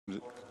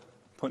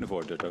Point of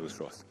order, Douglas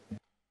Ross.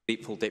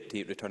 Grateful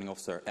Deputy Presiding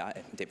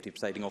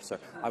Officer.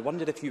 I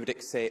wondered if you would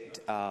accept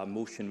a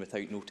motion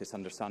without notice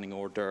under Standing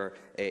Order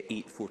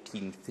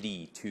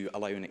 8.14.3 to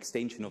allow an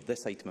extension of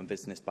this item of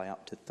business by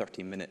up to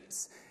 30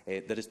 minutes.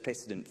 There is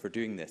precedent for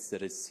doing this.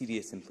 There is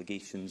serious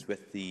implications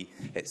with the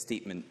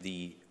statement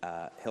the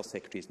Health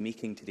Secretary is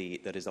making today.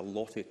 There is a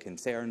lot of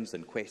concerns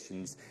and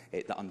questions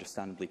that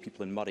understandably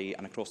people in Moray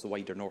and across the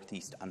wider North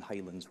East and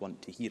Highlands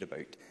want to hear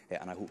about,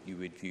 and I hope you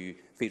would view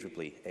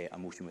favourably a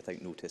motion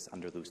without notice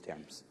under those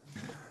terms.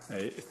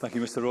 Thank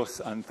you, Mr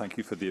Ross, and thank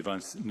you for the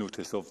advance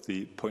notice of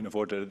the point of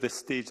order. At this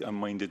stage, I'm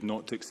minded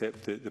not to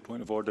accept the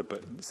point of order,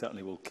 but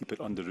certainly will keep it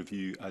under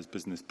review as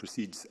business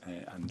proceeds,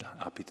 and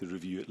happy to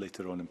review it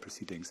later on in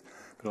proceedings.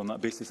 But on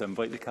that basis, I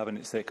invite the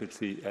Cabinet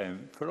Secretary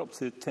for up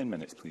to 10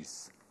 minutes,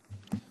 please.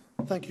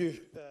 Thank you,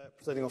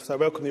 Presiding Officer. I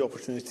welcome the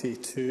opportunity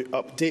to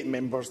update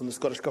members on the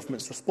Scottish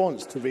Government's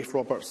response to Rafe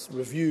Roberts'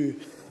 review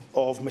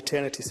of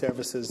maternity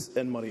services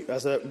in Moray.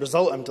 As a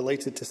result, I'm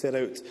delighted to set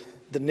out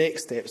the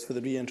next steps for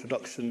the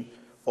reintroduction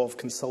of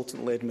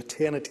consultant-led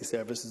maternity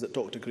services at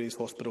Dr Gray's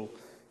Hospital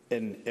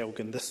in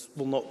Elgin. This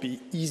will not be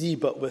easy,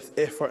 but with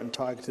effort and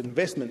targeted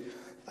investment,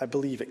 I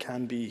believe it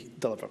can be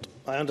delivered.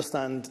 I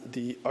understand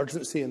the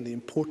urgency and the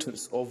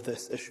importance of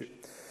this issue.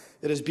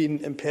 It has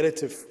been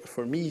imperative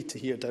for me to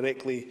hear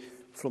directly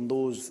from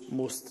those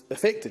most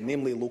affected,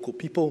 namely local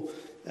people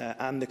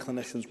and the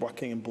clinicians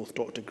working in both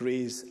Dr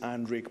Gray's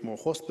and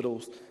Raigmore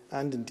hospitals,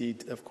 and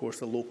indeed, of course,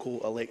 the local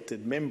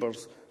elected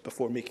members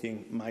before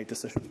making my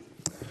decision.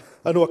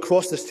 I know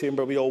across this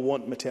chamber we all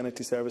want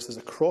maternity services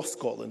across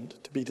Scotland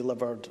to be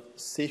delivered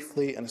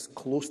safely and as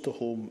close to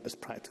home as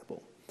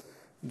practicable.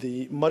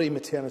 The Moray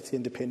Maternity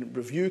Independent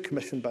Review,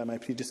 commissioned by my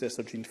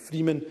predecessor Jean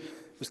Freeman,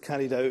 was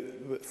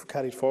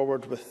carried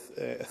forward with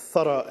a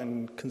thorough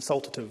and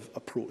consultative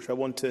approach. I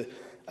want to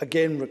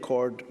again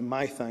record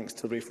my thanks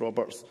to Rafe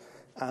Roberts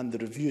and the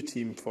review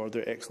team for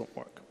their excellent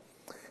work.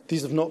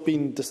 These have not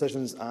been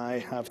decisions I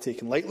have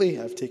taken lightly.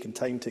 I have taken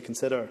time to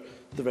consider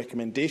the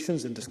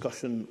recommendations in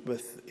discussion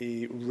with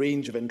a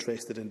range of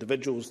interested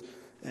individuals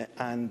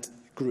and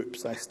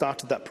groups. I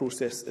started that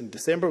process in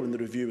December when the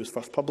review was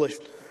first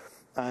published,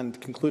 and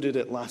concluded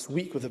it last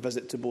week with a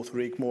visit to both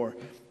Raigmore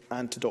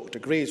and to Dr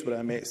Gray's, where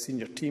I met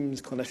senior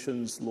teams,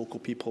 clinicians, local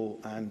people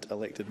and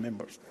elected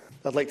members.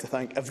 I'd like to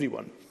thank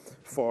everyone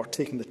for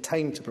taking the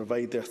time to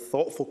provide their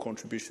thoughtful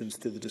contributions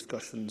to the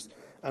discussions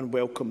and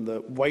welcome the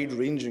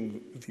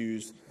wide-ranging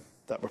views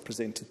that were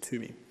presented to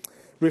me.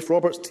 Rafe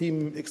Roberts'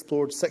 team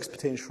explored 6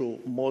 potential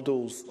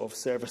models of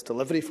service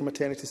delivery for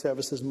maternity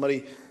services in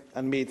Moray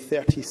and made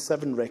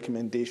 37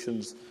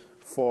 recommendations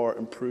for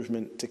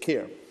improvement to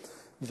care.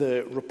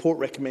 The report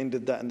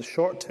recommended that in the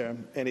short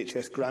term,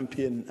 NHS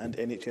Grampian and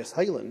NHS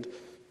Highland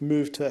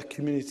move to a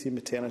community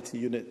maternity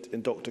unit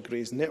in Dr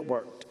Gray's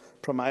network,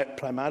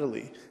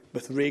 primarily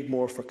with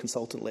Raigmore for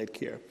consultant-led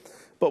care,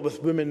 but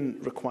with women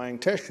requiring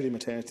tertiary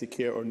maternity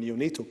care or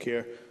neonatal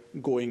care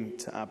going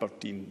to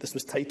Aberdeen. This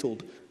was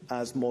titled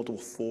as Model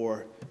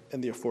 4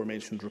 in the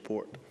aforementioned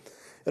report.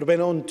 It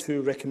went on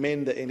to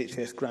recommend that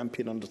NHS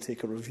Grampian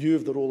undertake a review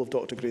of the role of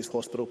Dr Gray's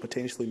Hospital,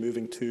 potentially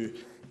moving to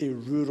a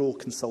rural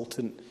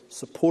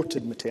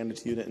consultant-supported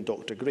maternity unit in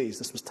Dr Gray's.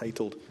 This was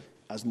titled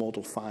as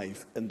Model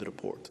 5 in the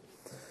report.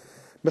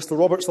 Mr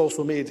Roberts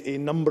also made a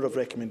number of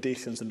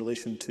recommendations in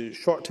relation to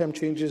short-term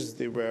changes.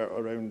 They were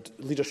around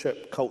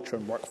leadership, culture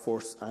and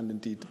workforce, and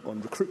indeed on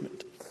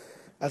recruitment.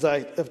 As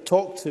I have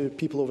talked to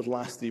people over the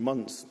last 3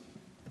 months,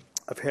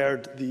 I've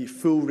heard the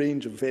full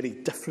range of very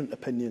different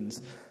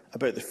opinions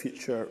about the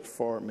future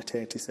for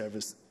maternity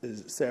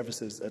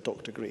services at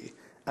Dr Gray,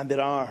 and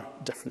there are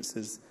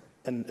differences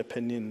in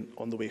opinion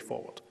on the way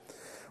forward.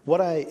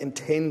 What I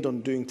intend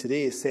on doing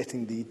today is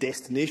setting the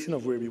destination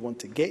of where we want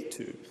to get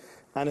to,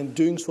 and in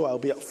doing so I'll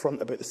be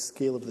upfront about the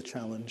scale of the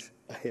challenge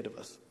ahead of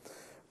us.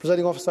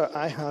 Presiding Officer,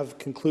 I have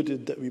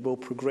concluded that we will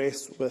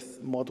progress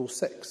with Model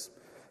 6,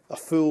 a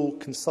full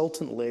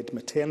consultant-led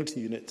maternity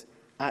unit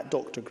at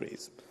Dr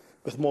Gray's,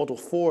 with Model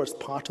 4 as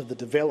part of the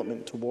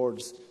development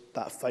towards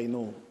that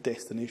final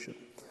destination.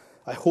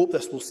 I hope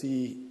this will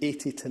see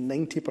 80 to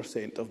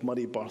 90% of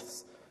Moray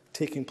births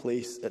taking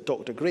place at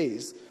Dr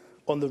Gray's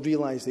on the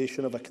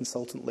realisation of a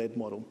consultant-led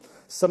model,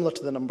 similar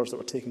to the numbers that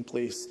were taking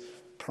place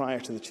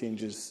prior to the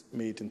changes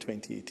made in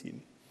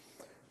 2018.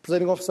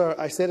 Presiding Officer,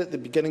 I said at the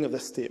beginning of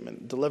this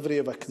statement, delivery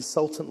of a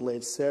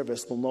consultant-led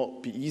service will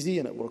not be easy,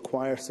 and it will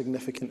require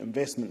significant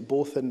investment,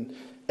 both in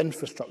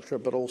infrastructure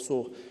but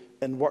also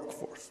in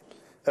workforce.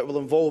 It will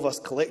involve us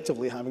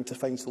collectively having to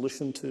find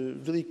solutions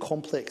to really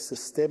complex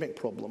systemic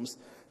problems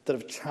that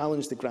have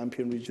challenged the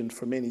Grampian region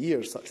for many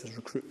years, such as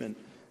recruitment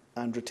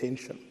and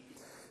retention.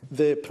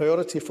 The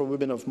priority for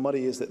women of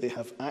Moray is that they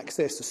have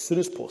access as soon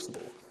as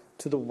possible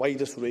to the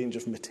widest range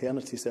of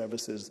maternity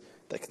services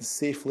that can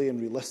safely and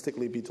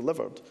realistically be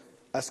delivered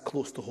as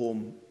close to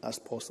home as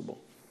possible.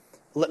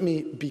 Let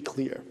me be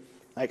clear.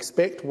 I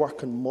expect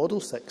work on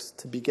Model 6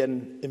 to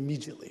begin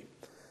immediately.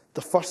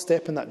 The first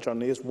step in that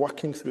journey is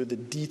working through the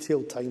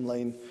detailed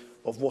timeline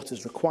of what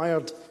is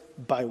required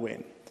by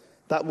when.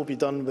 That will be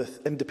done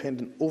with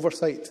independent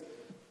oversight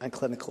and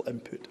clinical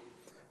input.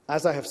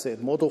 As I have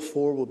said, Model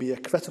 4 will be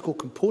a critical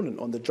component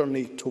on the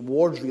journey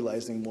towards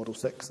realising Model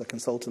 6, a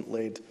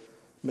consultant-led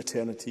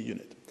maternity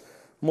unit.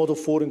 Model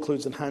 4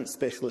 includes enhanced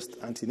specialist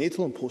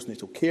antenatal and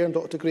postnatal care in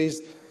Dr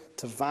Gray's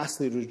to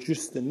vastly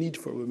reduce the need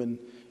for women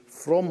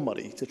from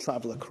Moray to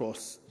travel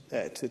across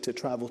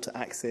to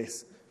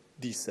access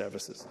these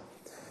services.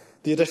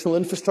 The additional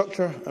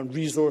infrastructure and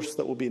resource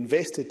that will be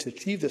invested to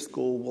achieve this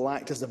goal will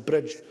act as a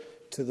bridge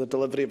to the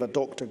delivery of a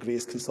Dr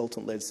Gray's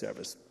consultant-led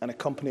service and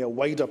accompany a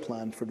wider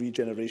plan for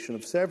regeneration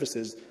of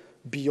services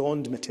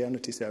beyond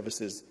maternity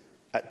services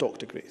at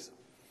Dr Gray's.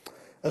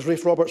 As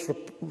Rafe Roberts'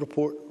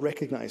 report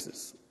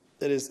recognises,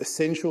 it is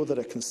essential that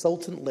a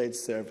consultant-led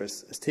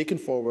service is taken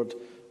forward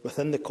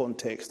within the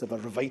context of a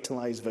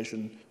revitalised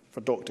vision for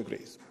Dr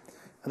Gray's.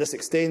 And this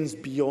extends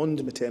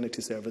beyond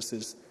maternity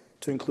services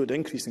to include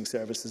increasing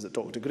services at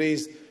Dr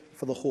Gray's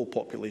for the whole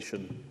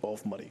population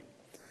of Moray.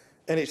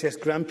 NHS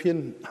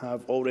Grampian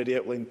have already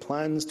outlined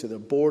plans to their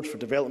board for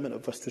development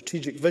of a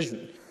strategic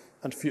vision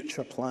and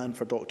future plan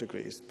for Dr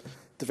Gray's,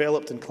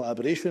 developed in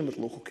collaboration with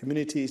local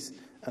communities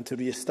and to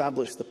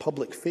re-establish the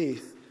public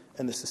faith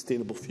in the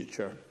sustainable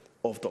future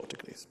of Dr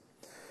Gray's.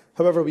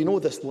 However, we know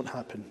this won't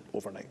happen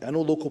overnight. I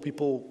know local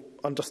people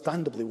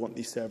understandably want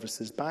these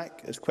services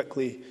back as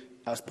quickly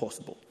as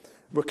possible.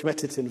 We're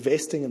committed to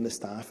investing in the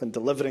staff and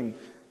delivering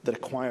the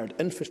required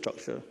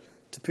infrastructure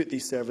to put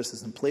these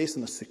services in place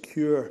on a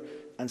secure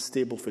and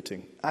stable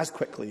footing as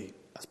quickly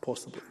as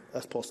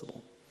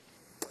possible.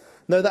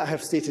 Now that I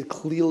have stated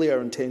clearly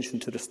our intention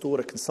to restore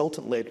a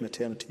consultant-led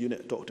maternity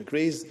unit at Dr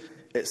Gray's,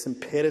 it's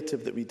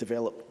imperative that we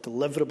develop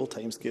deliverable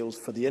timescales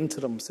for the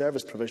interim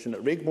service provision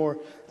at Regmore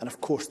and,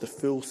 of course, the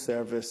full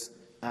service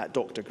at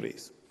Dr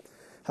Gray's.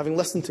 Having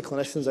listened to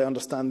clinicians, I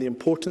understand the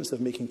importance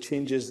of making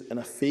changes in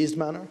a phased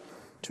manner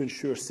to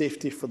ensure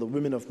safety for the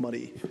women of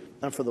Moray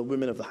and for the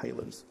women of the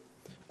Highlands.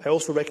 I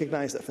also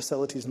recognise that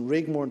facilities in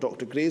Regmore and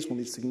Dr Gray's will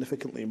need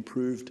significantly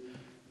improved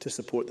to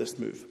support this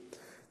move.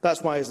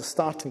 That's why, as a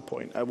starting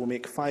point, I will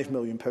make £5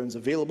 million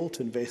available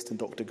to invest in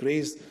Dr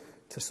Gray's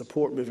to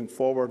support moving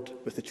forward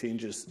with the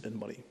changes in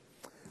Moray.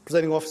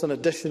 Presiding Officer, in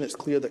addition, it's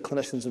clear that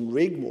clinicians in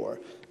Regmore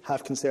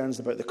have concerns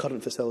about the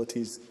current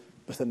facilities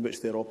within which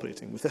they are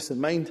operating. With this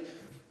in mind,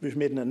 we've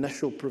made an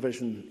initial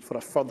provision for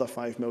a further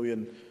 £5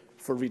 million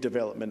for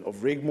redevelopment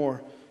of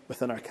Regmore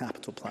within our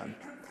capital plan.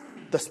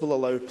 This will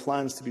allow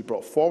plans to be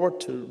brought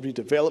forward to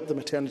redevelop the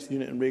maternity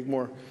unit in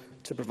Regmore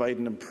to provide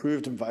an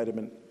improved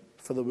environment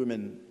for the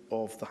women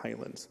of the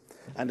Highlands,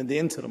 and in the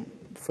interim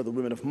for the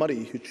women of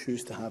Moray who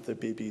choose to have their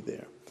baby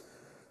there.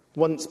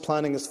 Once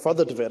planning is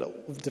further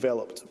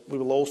developed, we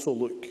will also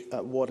look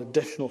at what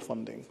additional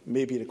funding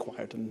may be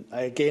required, and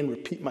I again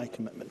repeat my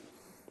commitment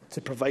to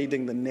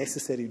providing the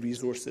necessary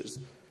resources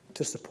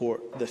to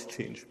support this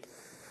change.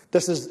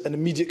 This is an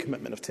immediate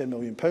commitment of £10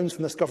 million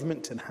from this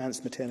government to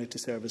enhance maternity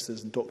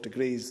services in Dr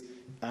Gray's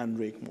and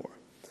Regmore.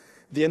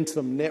 The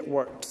interim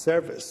networked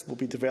service will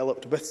be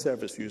developed with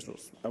service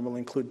users and will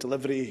include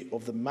delivery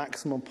of the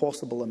maximum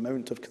possible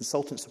amount of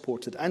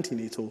consultant-supported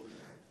antenatal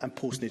and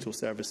postnatal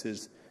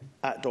services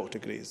at Dr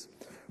Gray's,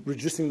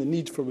 reducing the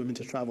need for women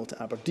to travel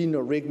to Aberdeen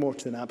or Regmore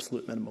to an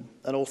absolute minimum,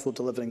 and also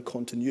delivering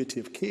continuity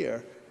of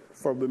care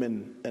for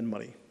women in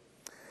Moray.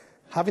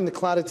 Having the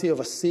clarity of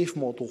a safe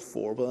Model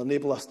 4 will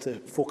enable us to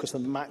focus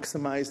on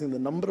maximising the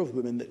number of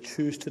women that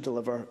choose to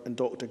deliver in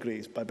Dr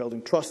Gray's by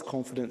building trust,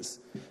 confidence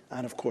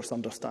and, of course,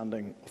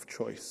 understanding of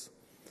choice.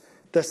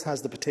 This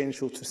has the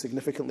potential to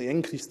significantly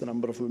increase the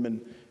number of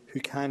women who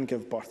can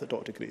give birth at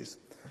Dr Gray's.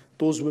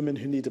 Those women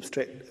who need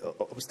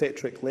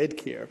obstetric-led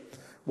care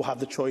will have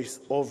the choice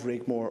of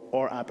Regmore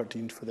or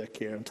Aberdeen for their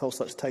care until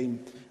such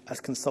time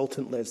as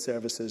consultant-led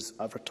services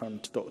have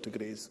returned to Dr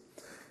Gray's.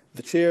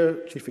 The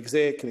Chair, Chief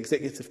Exec and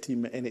Executive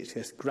team at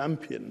NHS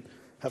Grampian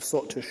have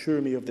sought to assure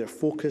me of their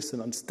focus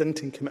and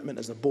unstinting commitment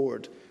as a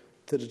board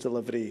to the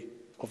delivery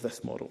of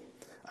this model.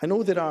 I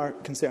know there are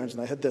concerns,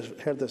 and I heard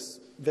this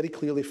very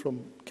clearly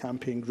from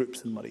campaign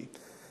groups in Moray,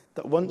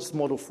 that once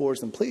Model 4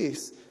 is in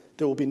place,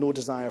 there will be no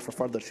desire for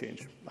further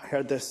change. I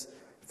heard this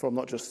from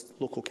not just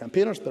local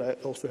campaigners, but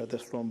I also heard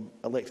this from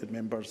elected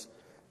members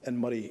in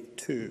Moray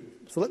too.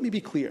 So let me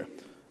be clear.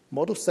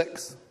 Model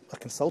 6, a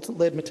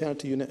consultant-led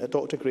maternity unit at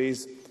Dr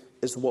Gray's,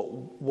 is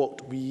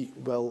what we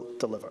will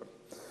deliver.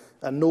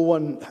 And no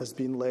one has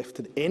been left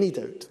in any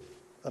doubt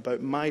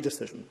about my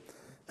decision.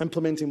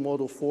 Implementing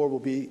Model 4 will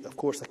be, of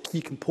course, a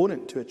key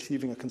component to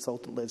achieving a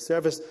consultant-led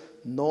service,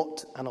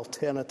 not an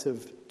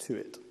alternative to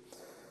it.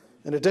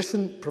 In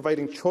addition,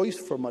 providing choice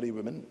for Moray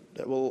women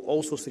will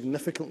also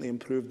significantly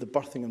improve the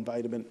birthing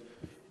environment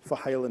for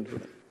Highland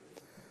women.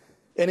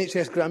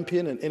 NHS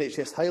Grampian and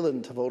NHS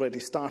Highland have already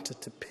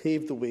started to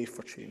pave the way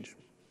for change,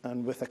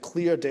 and with a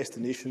clear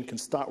destination can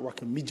start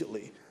work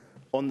immediately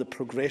on the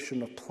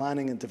progression of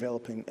planning and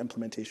developing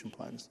implementation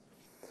plans.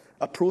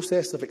 A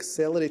process of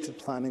accelerated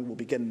planning will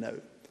begin now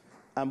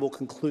and will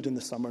conclude in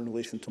the summer in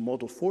relation to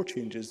Model 4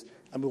 changes,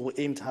 and we will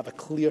aim to have a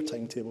clear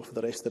timetable for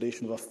the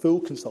restoration of a full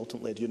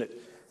consultant-led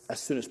unit as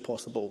soon as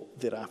possible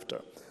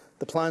thereafter.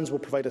 The plans will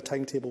provide a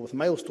timetable with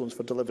milestones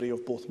for delivery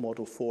of both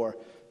Model 4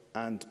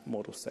 and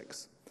Model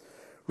 6.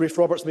 Rafe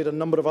Roberts made a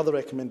number of other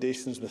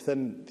recommendations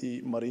within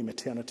the Moray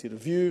Maternity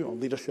Review on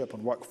leadership,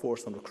 on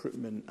workforce, on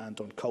recruitment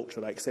and on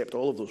culture. I accept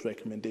all of those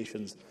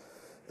recommendations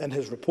in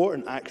his report,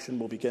 and action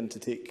will begin to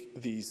take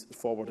these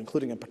forward,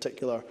 including in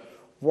particular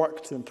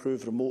work to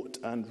improve remote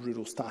and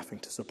rural staffing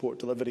to support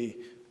delivery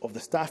of the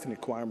staffing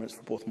requirements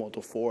for both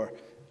Model 4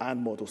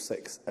 and Model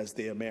 6 as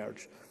they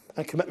emerge,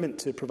 and commitment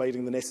to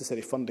providing the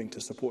necessary funding to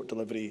support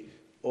delivery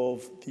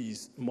of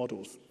these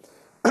models.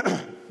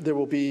 There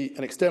will be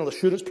an external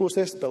assurance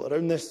process built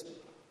around this,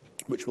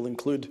 which will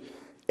include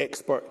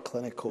expert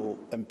clinical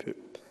input.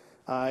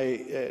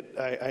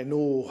 I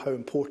know how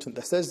important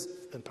this is,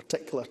 in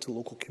particular to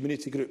local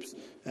community groups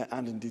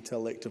and indeed to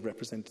elected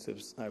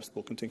representatives I have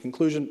spoken to. In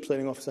conclusion,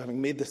 Presiding Officer,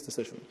 having made this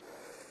decision,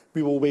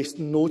 we will waste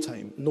no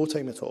time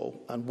at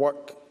all, and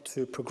work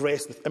to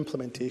progress with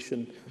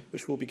implementation,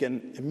 which will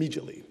begin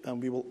immediately.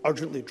 And we will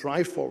urgently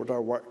drive forward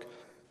our work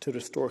to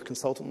restore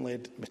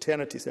consultant-led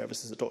maternity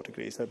services at Dr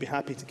Gray's. I'd be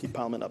happy to keep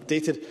Parliament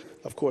updated,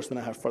 of course, when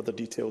I have further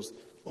details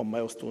on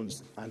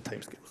milestones and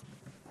timescales.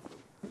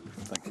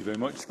 Thank you very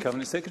much.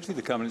 Cabinet Secretary.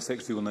 The Cabinet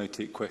Secretary will now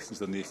take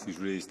questions on the issues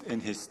raised in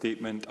his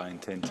statement. I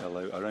intend to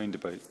allow around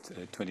about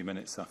 20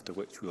 minutes, after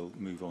which we'll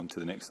move on to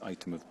the next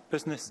item of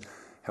business.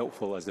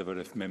 Helpful as ever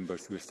if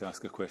members who wish to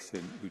ask a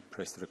question would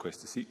press the request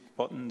to speak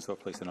buttons or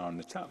place an R in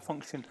the chat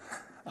function.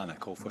 And I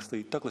call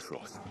firstly Douglas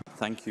Ross.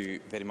 Thank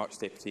you very much,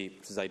 Deputy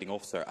Presiding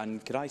Officer.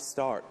 And could I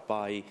start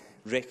by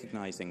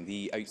recognising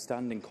the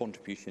outstanding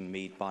contribution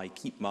made by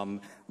Keep Mum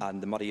and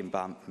the Moray and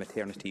Banff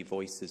Maternity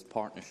Voices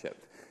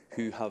Partnership,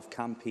 who have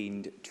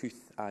campaigned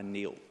tooth and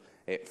nail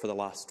for the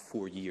last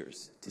 4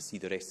 years to see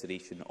the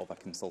restoration of a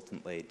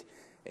consultant-led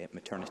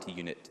maternity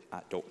unit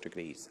at Dr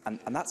Gray's. And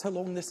that's how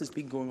long this has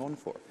been going on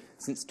for.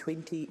 Since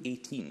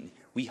 2018,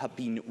 we have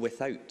been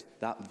without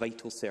that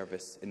vital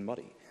service in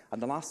Moray.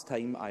 And the last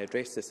time I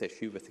addressed this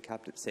issue with the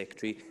Cabinet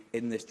Secretary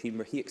in this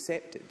chamber, he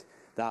accepted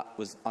that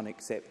was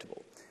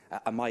unacceptable.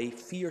 And my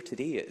fear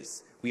today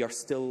is we are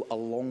still a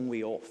long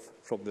way off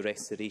from the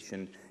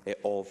restoration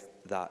of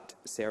that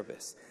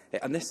service.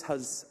 And this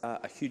has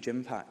a huge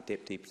impact,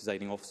 Deputy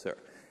Presiding Officer,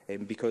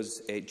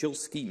 because Jill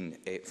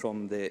Skeen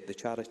from the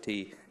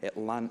charity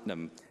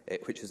Lantnam,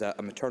 which is a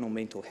maternal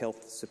mental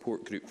health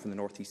support group from the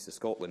north east of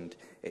Scotland,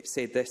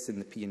 said this in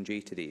the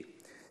P&J today.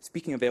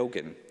 Speaking of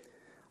Elgin,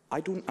 I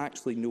don't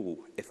actually know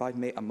if I've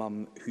met a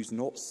mum who's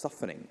not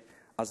suffering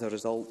as a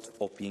result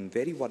of being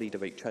very worried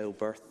about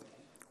childbirth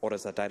or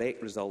as a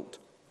direct result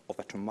of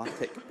a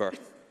traumatic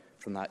birth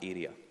from that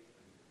area.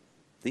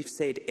 They've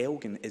said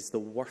Elgin is the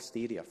worst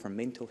area for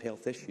mental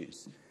health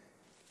issues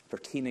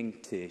pertaining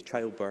to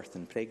childbirth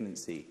and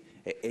pregnancy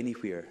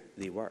anywhere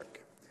they work.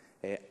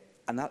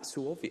 And that's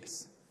so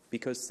obvious,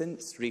 because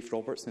since Rafe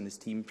Roberts and his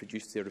team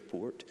produced their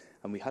report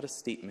and we had a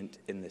statement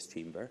in this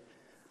chamber,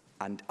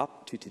 and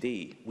up to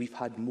today, we've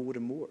had more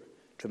and more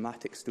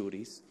traumatic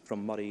stories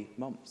from Moray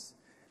mums.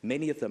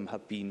 Many of them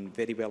have been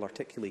very well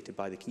articulated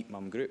by the Keep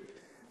Mum group,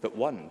 but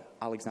one,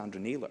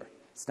 Alexandra Naylor,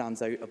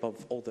 stands out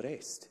above all the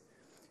rest.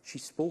 She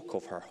spoke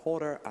of her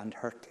horror and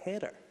her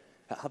terror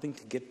at having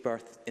to give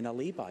birth in a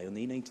lay-by on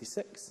the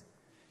A96.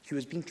 She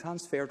was being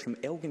transferred from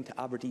Elgin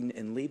to Aberdeen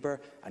in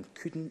labour and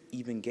couldn't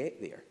even get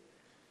there.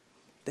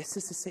 This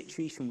is the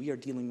situation we are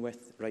dealing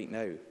with right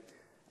now.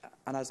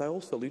 And as I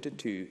also alluded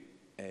to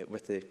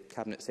with the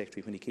Cabinet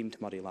Secretary when he came to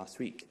Moray last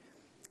week,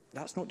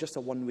 that's not just a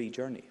one-way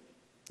journey.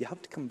 You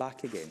have to come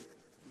back again.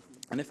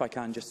 And if I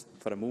can, just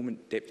for a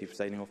moment, Deputy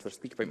Presiding Officer,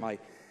 speak about my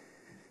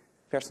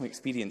personal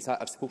experience.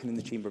 I've spoken in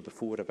the chamber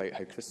before about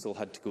how Crystal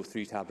had to go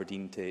through to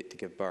Aberdeen to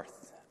give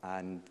birth,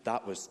 and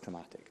that was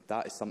traumatic.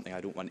 That is something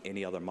I don't want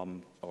any other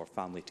mum or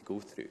family to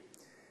go through.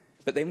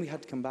 But then we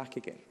had to come back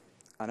again,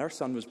 and our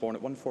son was born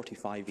at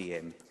 1:45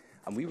 a.m,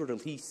 and we were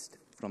released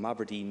from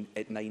Aberdeen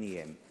at 9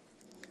 a.m.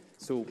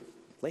 So,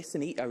 less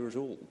than 8 hours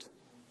old,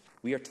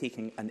 we are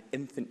taking an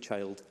infant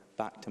child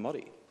back to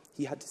Moray.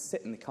 He had to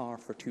sit in the car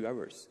for 2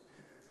 hours.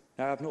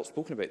 Now, I've not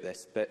spoken about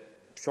this, but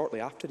shortly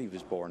after he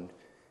was born,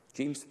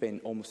 James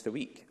spent almost a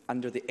week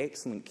under the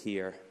excellent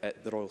care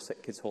at the Royal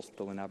Sick Kids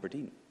Hospital in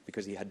Aberdeen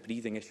because he had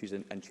breathing issues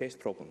and chest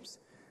problems.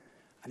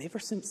 And ever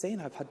since then,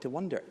 I've had to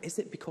wonder, is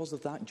it because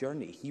of that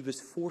journey he was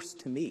forced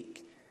to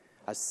make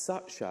as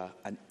such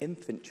an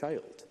infant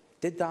child?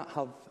 Did that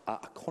have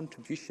a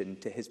contribution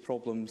to his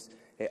problems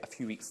a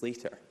few weeks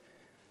later?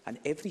 And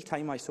every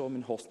time I saw him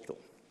in hospital,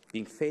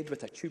 being fed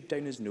with a tube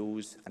down his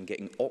nose and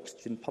getting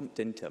oxygen pumped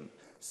into him,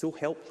 so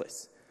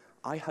helpless,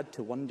 I had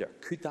to wonder,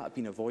 could that have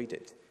been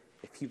avoided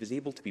if he was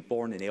able to be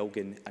born in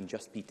Elgin and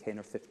just be 10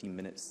 or 15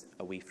 minutes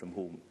away from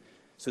home?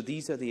 So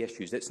these are the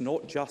issues. It's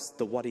not just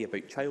the worry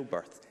about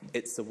childbirth,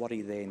 it's the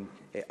worry then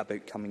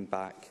about coming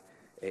back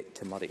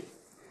to Moray.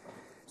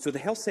 So the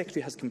Health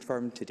Secretary has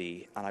confirmed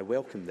today, and I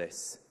welcome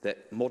this,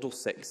 that Model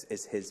 6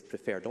 is his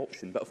preferred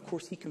option. But of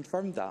course he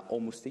confirmed that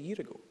almost a year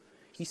ago.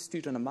 he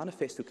stood on a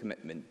manifesto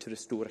commitment to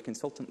restore a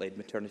consultant-led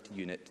maternity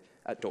unit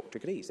at Dr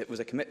Gray's. It was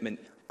a commitment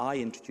I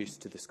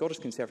introduced to the Scottish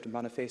Conservative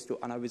Manifesto,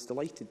 and I was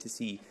delighted to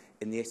see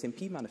in the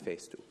SNP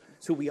manifesto.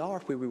 So we are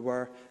where we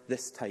were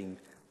this time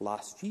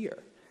last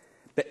year.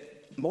 But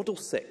Model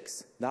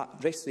 6, that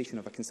restoration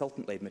of a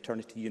consultant-led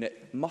maternity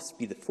unit, must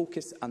be the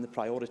focus and the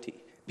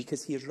priority,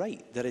 because he is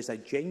right. There is a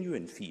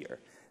genuine fear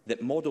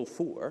that Model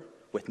 4,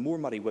 with more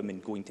Moray women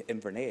going to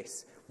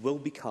Inverness, will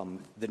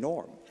become the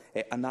norm,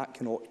 and that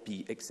cannot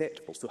be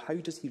acceptable. So how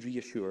does he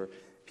reassure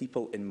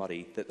people in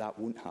Moray that that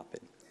won't happen?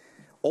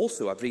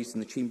 Also, I've raised in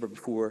the Chamber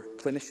before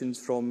clinicians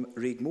from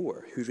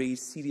Raigmore who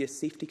raised serious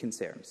safety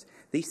concerns.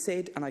 They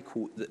said, and I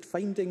quote, that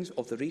findings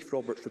of the Rafe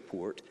Roberts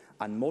report,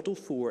 and Model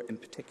 4 in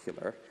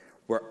particular,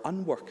 were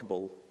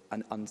unworkable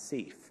and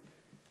unsafe.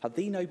 Have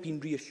they now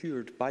been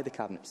reassured by the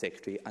Cabinet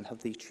Secretary, and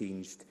have they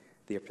changed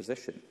their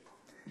position?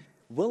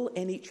 Will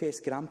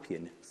NHS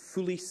Grampian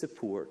fully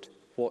support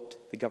what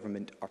the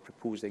Government are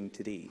proposing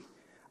today?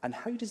 And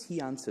how does he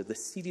answer the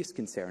serious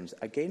concerns,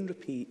 again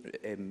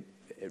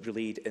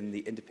relayed in the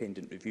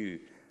independent review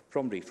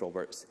from Rafe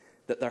Roberts,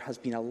 that there has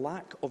been a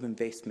lack of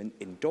investment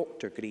in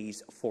Dr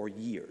Gray's for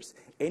years?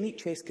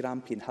 NHS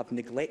Grampian have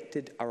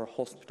neglected our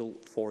hospital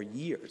for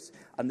years,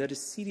 and there is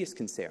serious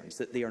concerns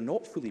that they are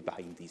not fully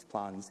behind these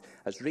plans.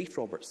 As Rafe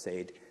Roberts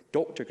said,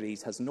 Dr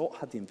Gray's has not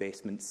had the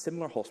investment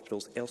similar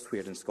hospitals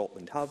elsewhere in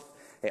Scotland have,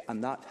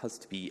 and that has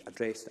to be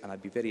addressed, and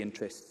I'd be very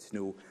interested to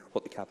know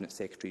what the Cabinet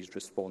Secretary's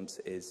response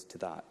is to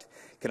that.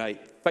 Can I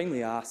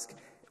finally ask,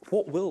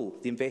 what will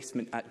the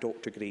investment at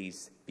Dr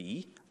Gray's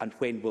be, and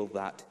when will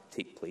that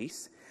take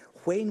place?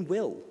 When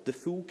will the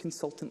full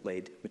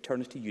consultant-led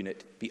maternity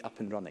unit be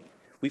up and running?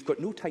 We've got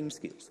no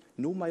timescales,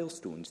 no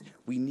milestones.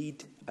 We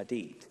need a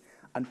date.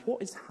 And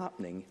what is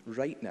happening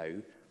right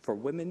now for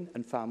women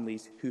and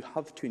families who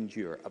have to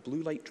endure a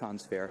blue light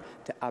transfer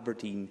to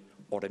Aberdeen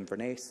or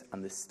Inverness,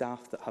 and the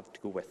staff that have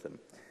to go with them?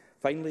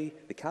 Finally,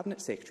 the Cabinet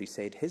Secretary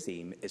said his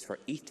aim is for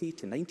 80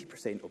 to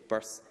 90% of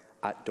births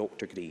at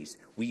Dr Gray's.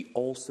 We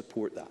all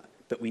support that,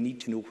 but we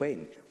need to know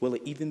when. Will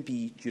it even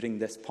be during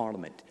this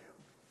Parliament?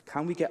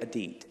 Can we get a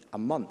date, a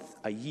month,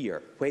 a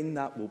year, when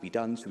that will be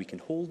done, so we can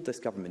hold this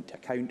Government to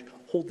account,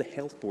 hold the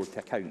Health Board to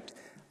account,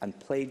 and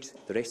pledge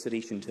the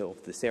restoration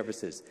of the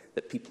services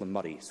that people in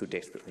Moray so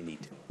desperately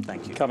need?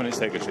 Thank you. Cabinet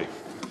Secretary.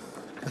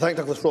 I thank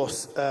Douglas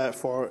Ross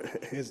for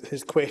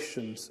his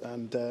questions,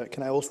 and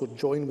can I also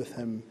join with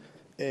him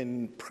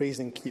in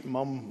praising Keep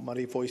Mum,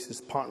 Moray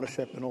Voices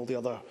Partnership, and all the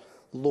other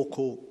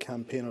local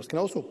campaigners. Can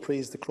I also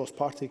praise the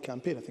cross-party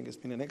campaign? I think it's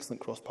been an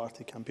excellent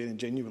cross-party campaign, and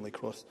genuinely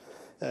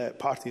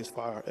cross-party as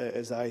far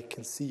as I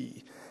can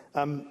see.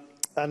 And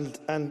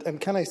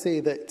can I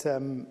say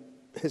that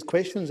his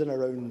questions in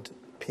around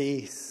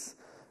pace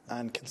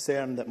and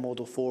concern that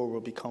Model 4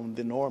 will become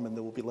the norm and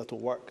there will be little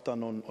work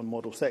done on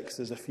Model 6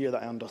 is a fear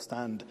that I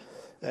understand,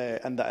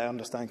 and that I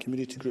understand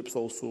community groups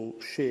also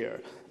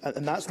share.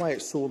 And that's why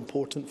it's so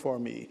important for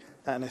me,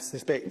 and I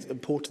suspect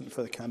important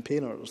for the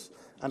campaigners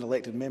and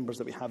elected members,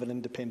 that we have an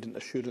independent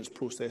assurance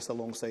process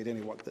alongside any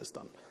work that's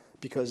done.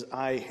 Because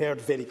I heard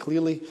very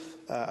clearly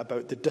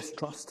about the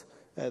distrust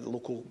that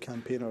local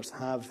campaigners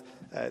have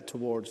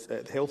towards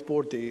the Health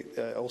Board. They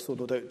also,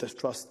 no doubt,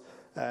 distrust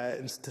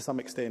to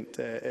some extent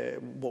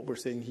what we're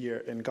saying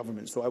here in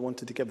government. So I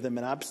wanted to give them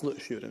an absolute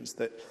assurance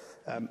that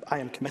I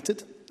am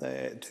committed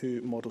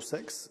to Model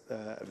 6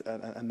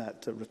 and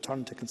that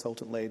return to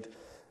consultant-led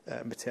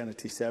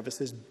maternity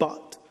services,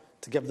 but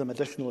to give them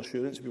additional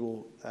assurance we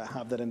will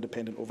have that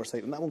independent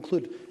oversight, and that will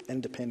include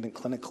independent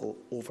clinical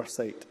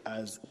oversight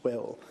as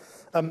well.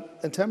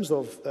 In terms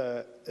of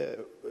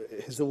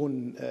his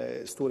own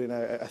story, and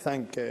I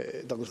thank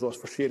Douglas Ross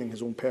for sharing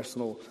his own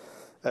personal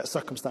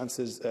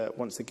circumstances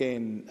once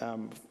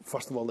again.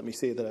 First of all, let me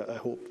say that I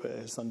hope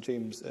his son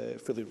James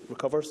fully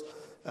recovers,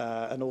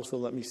 and also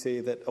let me say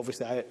that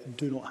obviously I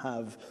do not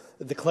have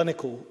the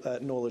clinical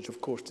knowledge,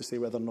 of course, to say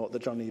whether or not the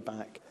journey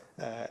back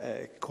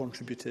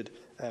contributed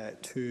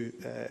to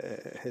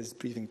his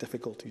breathing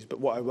difficulties. But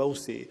what I will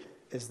say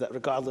is that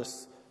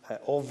regardless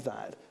of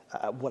that,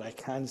 what I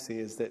can say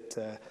is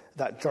that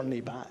that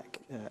journey back,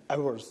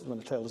 hours, when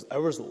a child is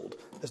hours old,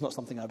 is not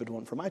something I would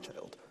want for my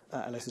child.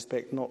 And I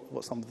suspect not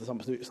what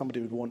somebody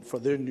would want for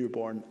their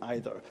newborn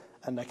either.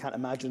 And I can't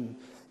imagine,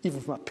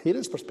 even from a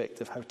parent's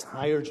perspective, how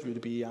tired you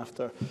would be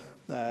after,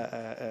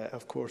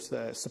 of course,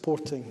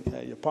 supporting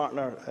your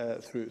partner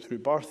through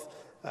birth,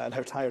 and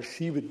how tired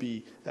she would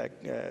be,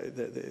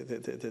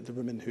 the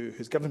woman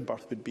who's given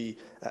birth would be,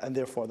 and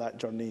therefore that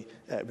journey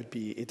would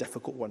be a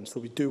difficult one. So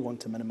we do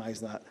want to minimise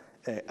that,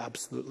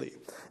 absolutely.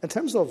 In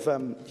terms of,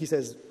 he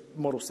says,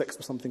 Model 6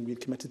 was something we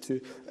had committed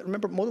to.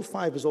 Remember, Model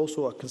 5 is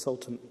also a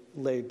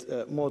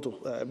consultant-led model,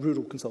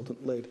 rural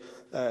consultant-led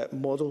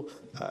model.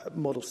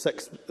 Model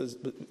 6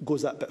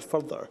 goes that bit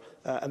further,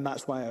 and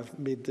that's why I've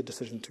made the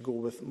decision to go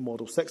with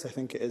Model 6. I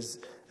think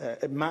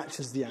it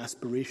matches the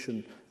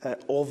aspiration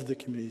of the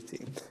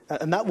community,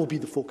 and that will be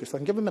the focus. I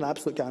can give him an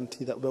absolute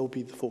guarantee that will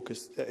be the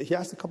focus. He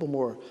asked a couple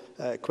more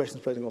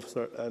questions, Presiding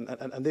Officer,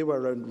 and they were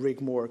around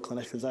Raigmore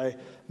clinicians. I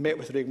met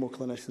with Raigmore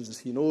clinicians, as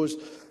he knows.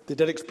 They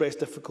did express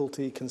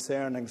difficulty,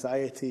 concern,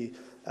 anxiety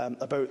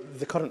about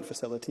the current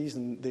facilities,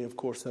 and they, of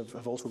course,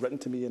 have also written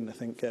to me, and I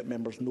think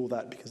members know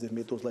that because they've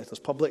made those letters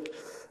public.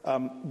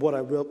 What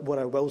I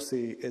will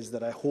say is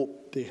that I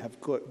hope they have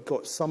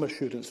got some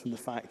assurance from the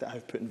fact that I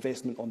have put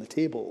investment on the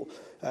table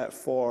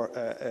for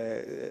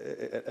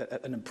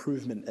an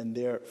improvement in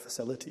their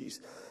facilities.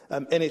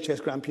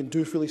 NHS Grampian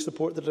do fully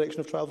support the direction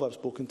of travel. I've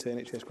spoken to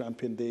NHS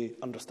Grampian. They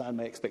understand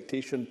my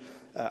expectation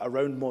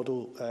around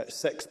Model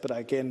 6, but I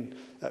again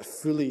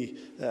fully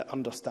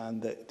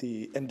understand that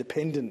the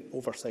independent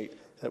oversight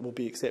will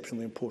be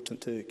exceptionally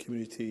important to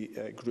community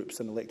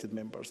groups and elected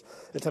members.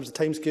 In terms of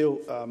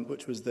timescale,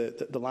 which was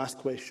the last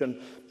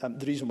question,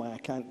 the reason why I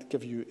can't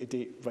give you a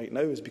date right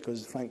now is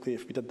because, frankly,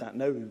 if we did that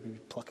now, we would be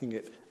plucking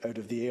it out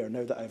of the air.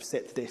 Now that I've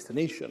set the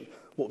destination,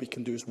 what we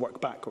can do is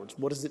work backwards.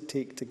 What does it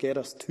take to get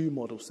us to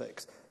Model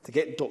 6, to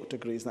get Dr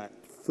Gray's, that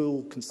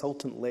full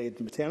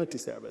consultant-led maternity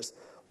service?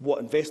 What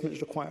investment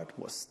is required?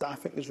 What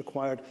staffing is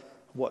required?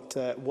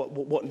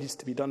 What needs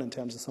to be done in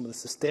terms of some of the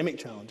systemic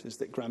challenges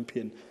that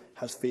Grampian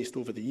has faced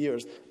over the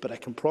years? But I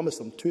can promise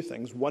him two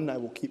things. One, I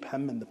will keep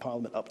him and the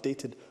Parliament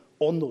updated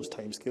on those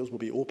timescales. We'll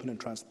be open and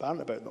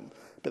transparent about them.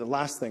 But the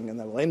last thing,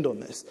 and I will end on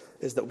this,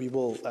 is that we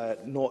will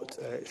not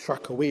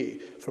shirk away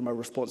from our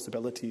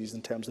responsibilities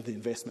in terms of the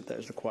investment that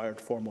is required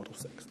for Model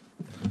 6.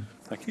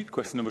 Thank you.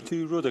 Question number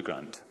 2, Rhoda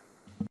Grant.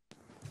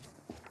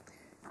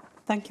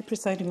 Thank you,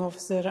 Presiding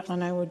Officer,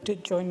 and I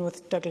would join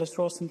with Douglas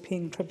Ross in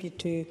paying tribute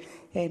to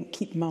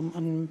Keep Mum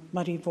and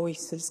Moray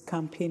Voices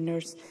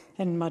campaigners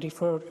in Moray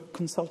for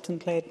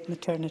consultant-led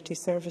maternity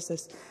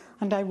services.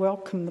 And I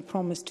welcome the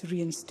promise to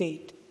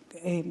reinstate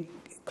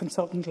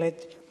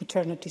consultant-led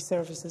maternity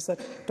services at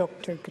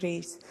Dr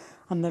Gray's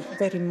and the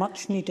very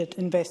much-needed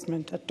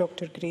investment at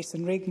Dr Gray's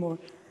in Regmore.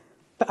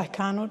 But I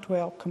cannot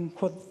welcome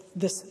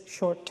this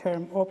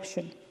short-term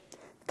option.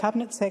 The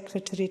Cabinet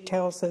Secretary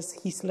tells us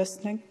he's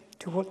listening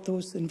to what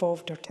those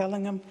involved are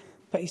telling him,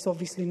 but he's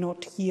obviously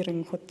not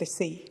hearing what they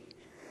say.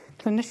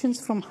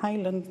 Clinicians from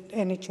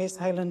NHS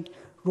Highland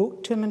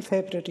wrote to him in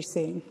February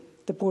saying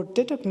the board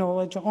did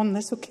acknowledge on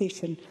this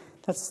occasion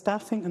that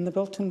staffing and the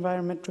built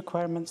environment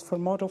requirements for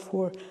Model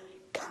 4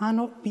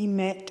 cannot be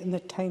met in the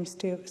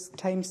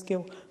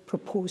timescale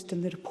proposed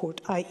in the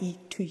report, i.e.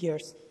 2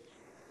 years.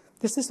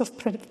 This is of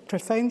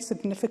profound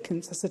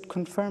significance as it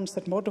confirms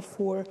that Model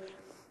 4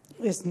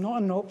 is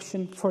not an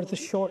option for the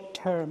short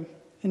term.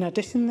 In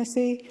addition, they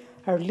say,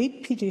 our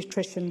lead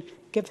paediatrician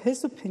gave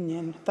his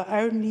opinion that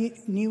our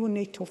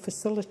neonatal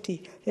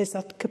facility is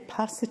at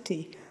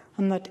capacity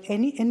and that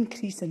any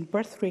increase in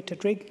birth rate at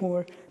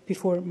Regmore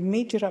before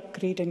major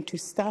upgrading to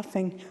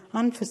staffing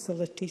and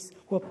facilities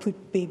will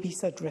put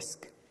babies at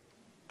risk.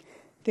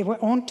 They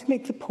went on to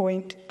make the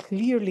point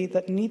clearly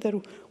that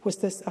neither was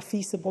this a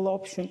feasible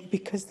option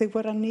because they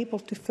were unable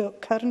to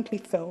currently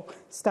fill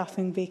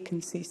staffing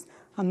vacancies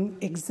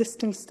and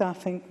existing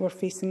staffing were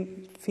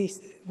facing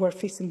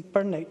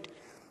burnout.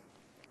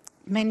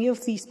 Many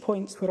of these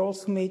points were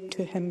also made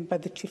to him by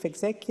the Chief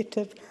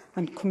Executive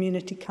and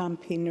community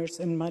campaigners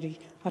in Moray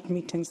at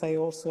meetings I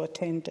also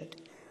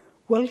attended.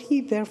 Will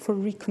he therefore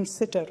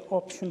reconsider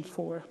option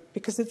 4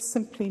 because it's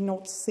simply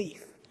not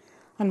safe?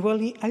 And will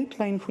he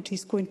outline what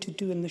he's going to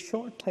do in the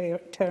short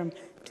term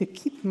to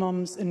keep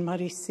mums in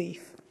Moray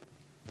safe?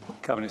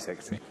 Cabinet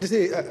Secretary.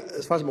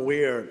 As far as I'm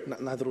aware,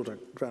 neither Rhoda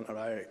Grant or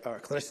I are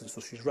clinicians,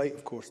 so she's right,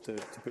 of course, to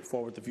put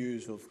forward the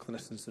views of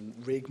clinicians in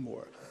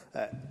Regmore.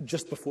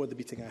 Just before the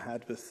meeting I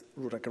had with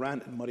Rhoda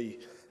Grant in Moray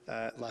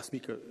last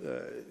week,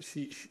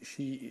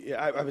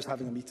 I was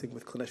having a meeting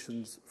with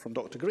clinicians from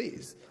Dr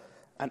Gray's,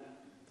 and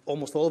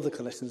almost all of the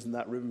clinicians in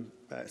that room,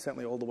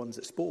 certainly all the ones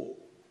that spoke,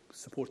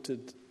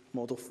 supported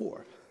Model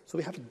 4. So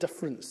we have a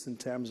difference in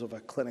terms of a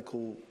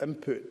clinical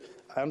input.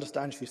 I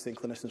understand she's saying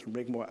clinicians from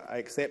Regmore. I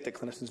accept that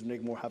clinicians from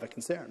Regmore have a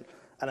concern.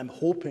 And I'm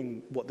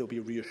hoping what they'll be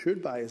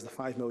reassured by is the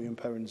 £5 million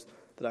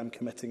that I'm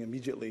committing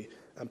immediately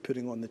and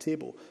putting on the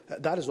table.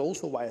 That is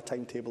also why a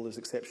timetable is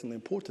exceptionally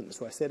important.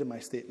 So I said in my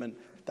statement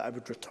that I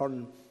would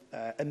return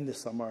in the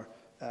summer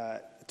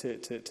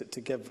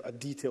to give a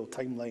detailed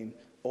timeline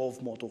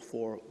of Model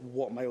 4,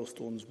 what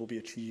milestones will be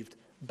achieved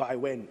by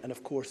when. And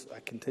of course, I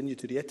continue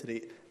to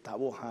reiterate that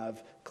will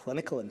have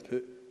clinical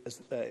input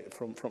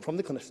from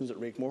the clinicians at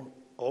Regmore,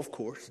 of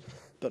course,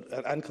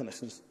 and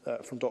clinicians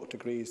from Dr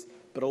Gray's,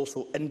 but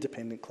also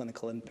independent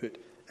clinical input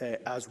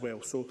as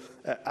well. So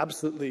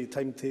absolutely,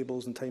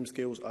 timetables and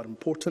timescales are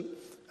important.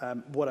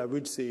 What I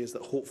would say is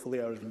that hopefully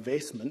our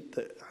investment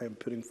that I am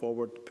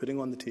putting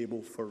on the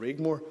table for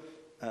Regmore,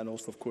 and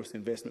also, of course, the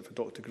investment for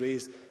Dr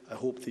Gray's, I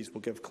hope these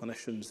will give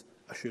clinicians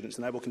assurance.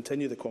 And I will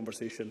continue the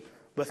conversation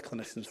with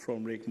clinicians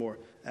from Regmore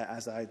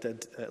as I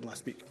did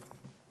last week.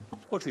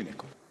 Audrey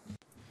Nicholl.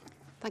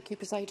 Thank you,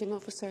 Presiding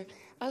Officer.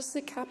 As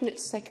the Cabinet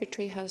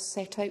Secretary has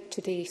set out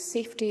today,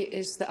 safety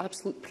is the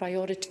absolute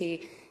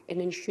priority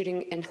in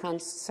ensuring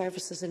enhanced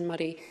services in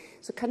Moray.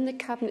 So can the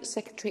Cabinet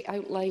Secretary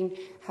outline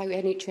how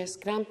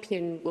NHS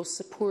Grampian will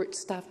support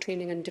staff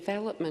training and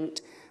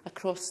development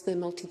across the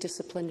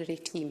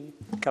multidisciplinary team?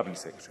 Cabinet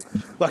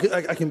Secretary. Well,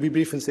 I can be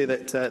brief and say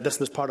that this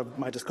was part of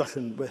my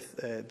discussion with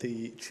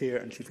the Chair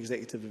and Chief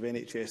Executive of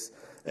NHS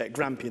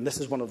Grampian. This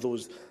is one of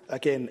those,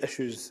 again,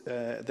 issues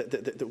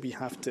that we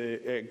have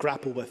to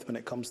grapple with when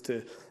it comes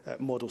to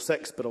Model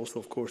 6, but also,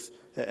 of course,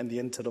 in the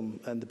interim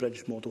and the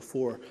Bridge Model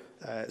 4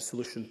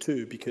 solution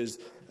too, because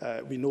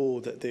we know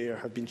that there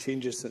have been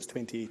changes since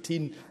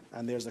 2018,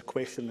 and there's a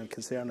question and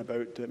concern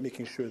about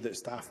making sure that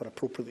staff are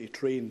appropriately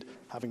trained,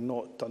 having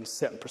not done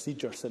certain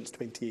procedures since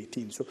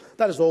 2018. So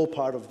that is all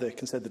part of the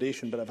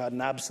consideration, but I've had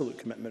an absolute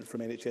commitment from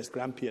NHS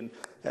Grampian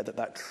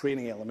that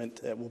training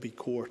element will be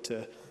core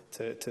to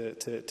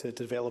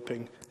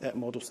developing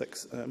Model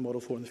 6 and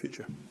Model 4 in the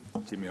future.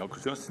 Jamie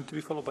Ogg-Johnson, to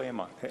be followed by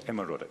Emma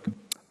Roddick.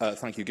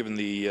 Thank you. Given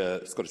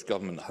the Scottish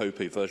Government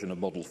hope a version of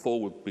Model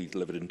 4 would be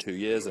delivered in 2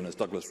 years, and as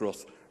Douglas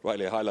Ross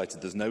rightly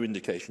highlighted, there's no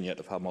indication yet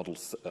of how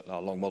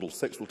long Model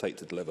 6 will take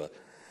to deliver,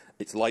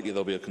 it's likely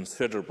there'll be a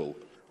considerable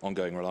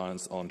ongoing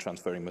reliance on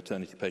transferring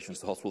maternity patients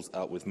to hospitals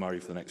out with Moray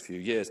for the next few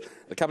years.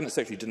 The Cabinet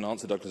Secretary didn't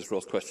answer Douglas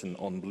Ross' question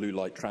on blue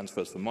light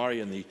transfers for Moray,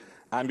 and the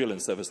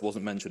ambulance service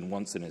wasn't mentioned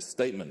once in his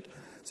statement.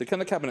 So can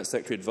the Cabinet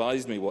Secretary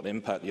advise me what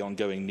impact the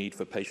ongoing need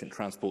for patient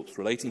transports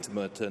relating to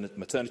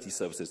maternity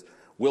services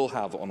will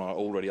have on our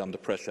already under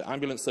pressure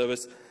ambulance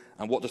service,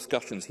 and what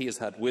discussions he has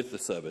had with the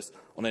service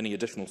on any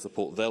additional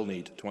support they'll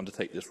need to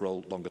undertake this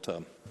role longer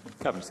term?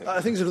 I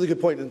think it's a really good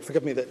point, and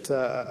forgive me that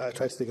I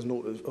tried to take as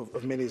note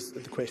of many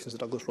of the questions that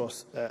Douglas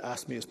Ross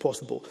asked me as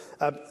possible.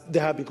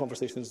 There have been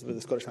conversations with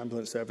the Scottish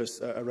Ambulance Service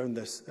around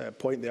this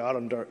point. They are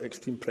under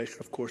extreme pressure,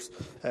 of course.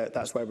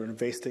 That's why we're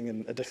investing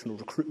in additional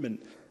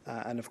recruitment.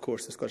 And of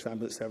course, the Scottish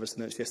Ambulance Service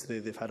announced yesterday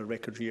they've had a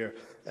record year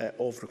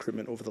of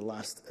recruitment over the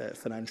last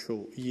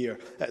financial year.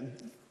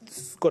 The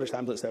Scottish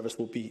Ambulance Service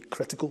will be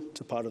critical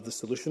to part of the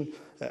solution.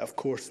 Of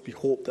course, we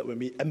hope that when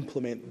we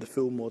implement the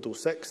full Model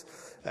 6,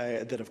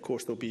 that of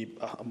course there will be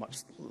a much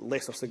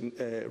lesser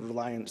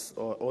reliance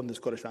on the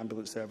Scottish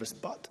Ambulance Service.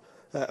 But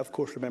of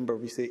course, remember,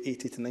 we say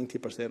 80 to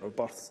 90% of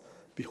births,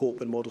 we hope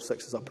when Model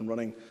 6 is up and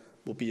running,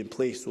 will be in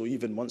place. So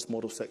even once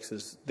Model 6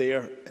 is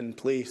there in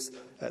place,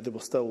 they will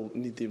still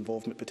need the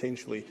involvement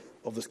potentially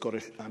of the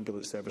Scottish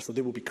Ambulance Service. So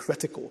they will be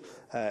critical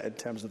in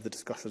terms of the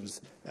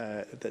discussions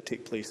that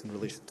take place in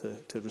relation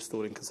to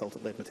restoring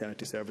consultant-led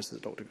maternity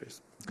services, Dr Grace.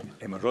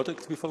 Emma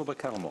Roddick, to be followed by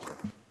Carol Mochen.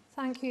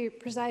 Thank you,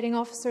 Presiding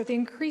Officer. The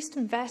increased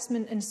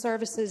investment in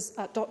services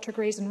at Dr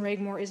Grace and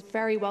Regmore is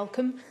very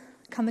welcome.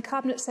 Can the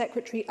Cabinet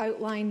Secretary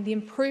outline the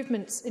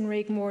improvements in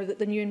Regmore that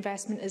the new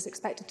investment is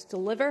expected to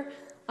deliver?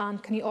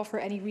 And can he offer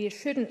any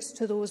reassurance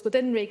to those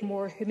within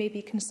Regmore who may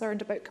be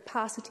concerned about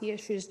capacity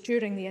issues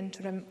during the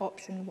interim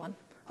option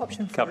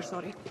 4?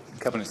 Sorry.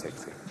 Cabinet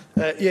Secretary.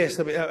 Yes,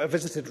 I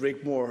visited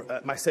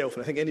Regmore myself,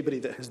 and I think anybody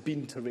that has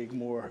been to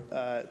Regmore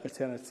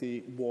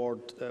maternity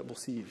ward will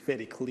see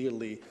very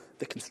clearly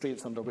the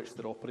constraints under which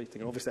they're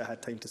operating. And obviously I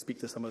had time to speak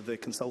to some of the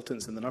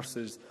consultants and the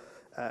nurses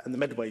and the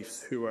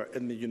midwives who were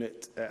in the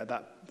unit at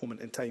that moment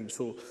in time.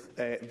 So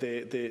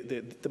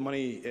the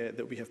money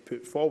that we have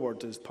put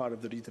forward is part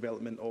of the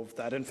redevelopment of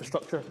that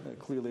infrastructure.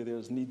 Clearly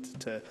there's need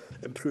to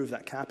improve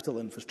that capital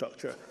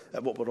infrastructure.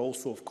 What we're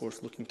also, of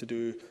course, looking to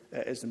do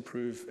is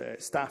improve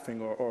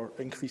staffing or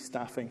increase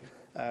staffing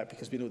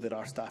because we know there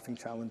are staffing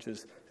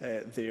challenges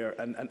there.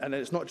 And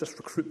it's not just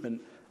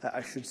recruitment.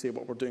 I should say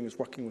what we're doing is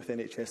working with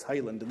NHS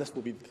Highland, and this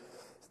will be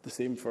the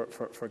same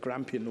for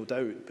Grampian, no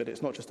doubt, but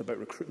it's not just about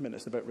recruitment,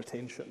 it's about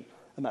retention,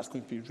 and that's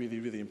going to be really,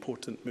 really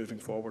important moving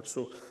forward.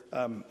 So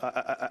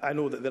I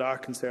know that there are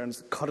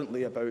concerns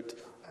currently about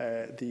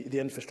the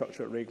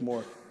infrastructure at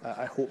Regmore.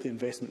 I hope the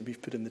investment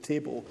we've put in the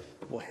table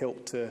will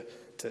help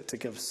to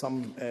give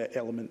some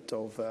element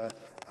of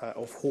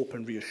hope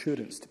and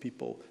reassurance to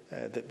people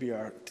that we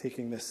are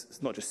taking this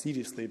not just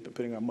seriously, but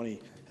putting our money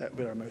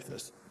where our mouth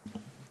is.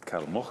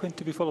 Carol Mochen,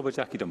 to be followed by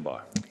Jackie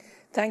Dunbar.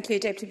 Thank you,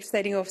 Deputy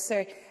Presiding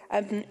Officer.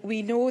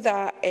 We know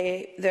that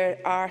there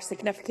are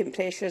significant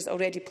pressures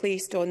already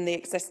placed on the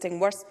existing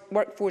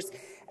workforce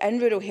in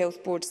rural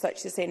health boards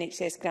such as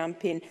NHS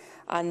Grampian,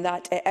 and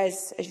that it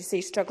is, as you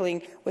say,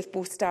 struggling with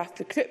both staff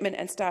recruitment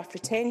and staff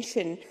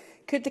retention.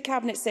 Could the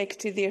Cabinet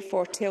Secretary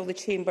therefore tell the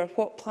Chamber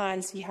what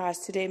plans he has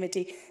to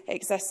remedy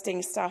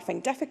existing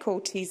staffing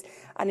difficulties,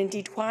 and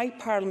indeed why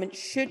Parliament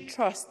should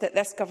trust that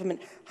this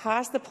Government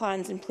has the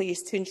plans in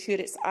place to ensure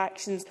its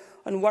actions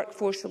on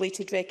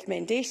workforce-related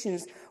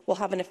recommendations will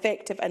have an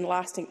effective and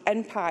lasting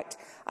impact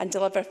and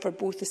deliver for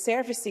both the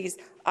services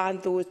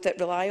and those that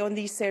rely on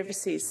these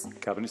services?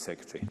 Cabinet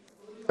Secretary.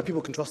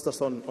 People can trust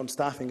us on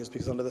staffing is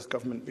because under this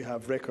Government we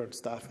have record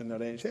staff in our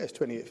NHS,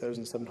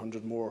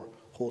 28,700 more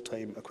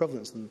whole-time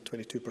equivalents, and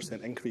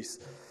 22% increase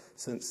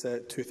since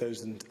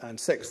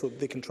 2006. So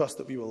they can trust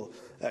that we will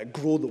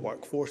grow the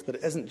workforce, but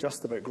it isn't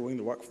just about growing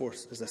the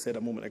workforce, as I said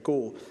a moment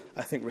ago.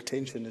 I think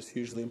retention is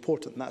hugely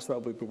important, and that's why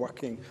we'll be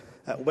working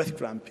with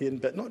Grampian,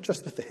 but not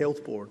just with the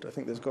Health Board. I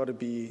think there's got to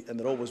be, and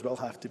there always will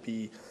have to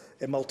be,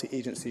 a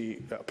multi-agency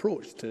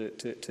approach to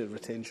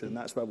retention, and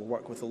that's why we'll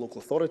work with the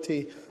local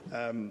authority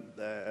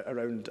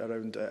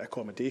around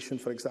accommodation,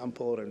 for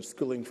example, around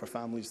schooling for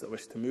families that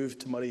wish to move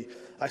to Moray.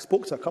 I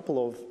spoke to a couple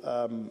of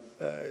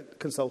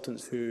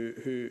consultants who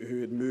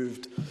had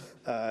moved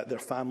their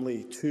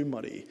family to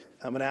Moray,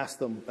 and when I asked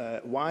them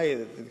why,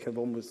 they kind of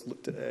almost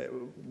looked at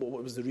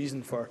what was the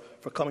reason for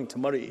coming to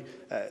Moray,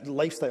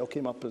 lifestyle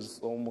came up as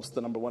almost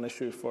the #1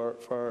 issue for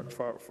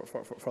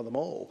them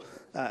all.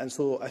 And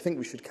so I think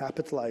we should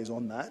capitalise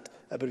on that,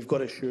 but we've got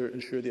to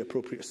ensure the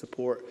appropriate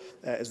support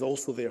is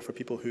also there for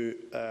people who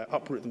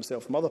uproot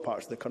themselves from other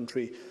parts of the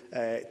country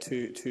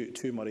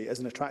to Moray. It's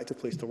an attractive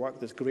place to work.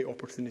 There's great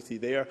opportunity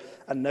there.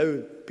 And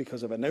now,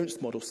 because I've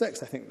announced Model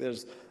 6, I think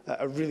there's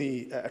a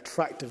really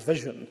attractive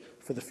vision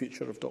for the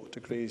future of Dr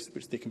Gray's,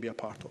 which they can be a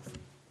part of.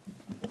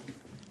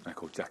 I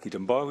call Jackie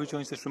Dunbar, who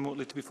joins us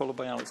remotely, to be followed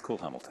by Alex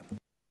Cole-Hamilton.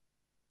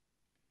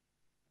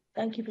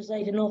 Thank you,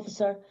 Presiding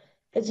Officer.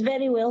 It's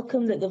very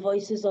welcome that the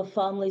voices of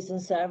families and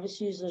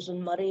service users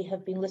in Moray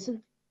have been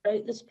listened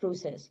throughout this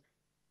process.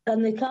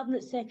 Can the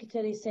Cabinet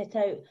Secretary set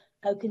out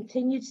how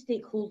continued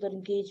stakeholder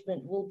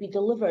engagement will be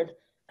delivered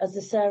as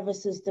the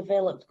service is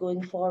developed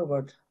going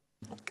forward?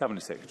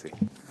 Cabinet Secretary.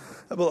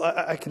 Well,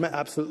 I commit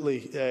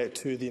absolutely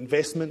to the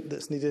investment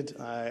that's needed.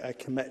 I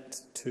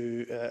commit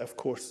to, of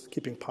course,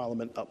 keeping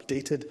Parliament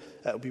updated.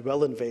 We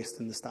will invest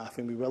in the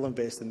staffing, we will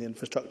invest in the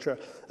infrastructure,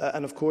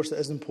 and of course it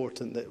is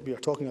important that we are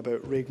talking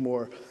about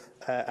Raigmore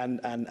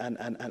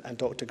and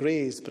Dr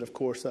Gray's, but of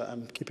course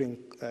I'm keeping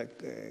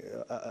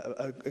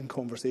in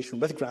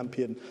conversation with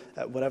Grampian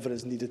whatever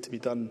is needed to be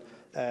done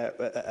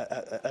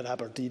at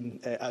Aberdeen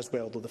as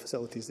well, though the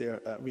facilities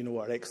there we know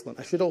are excellent.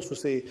 I should also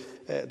say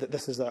that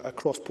this is a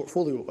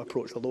cross-portfolio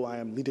approach, although I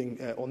am leading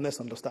on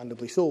this,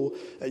 understandably so.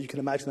 You can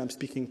imagine I'm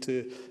speaking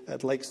to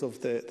the likes of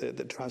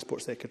the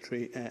Transport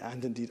Secretary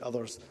and indeed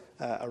others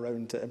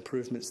around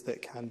improvements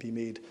that can be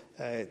made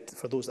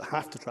for those that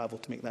have to travel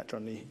to make that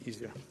journey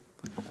easier.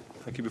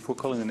 Thank you. Before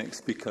calling the next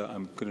speaker,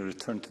 I'm going to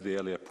return to the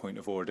earlier point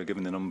of order.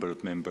 Given the number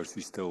of members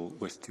who still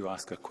wish to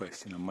ask a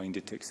question, I'm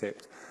minded to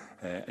accept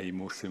a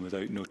motion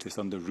without notice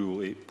under Rule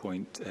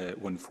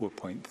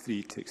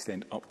 8.14.3 to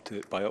extend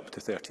by up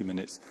to 30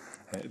 minutes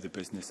the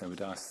business. I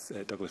would ask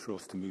Douglas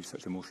Ross to move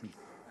such a motion.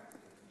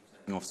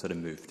 Officer,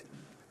 moved.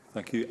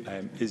 Thank you.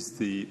 Is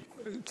the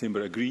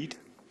Chamber agreed?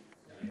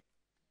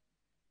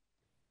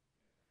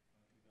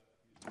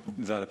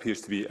 That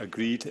appears to be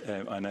agreed.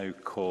 I now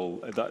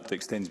call that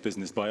extends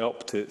business by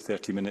up to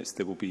 30 minutes.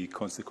 There will be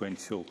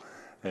consequential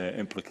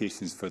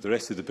implications for the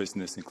rest of the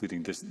business,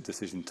 including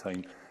decision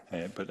time.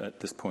 But at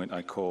this point,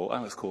 I call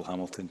Alex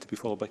Cole-Hamilton to be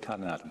followed by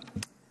Karen Adam.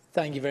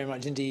 Thank you very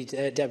much indeed,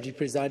 Deputy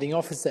Presiding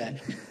Officer.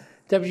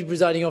 Deputy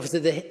Presiding Officer,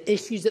 the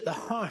issues at the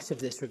heart of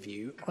this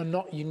review are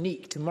not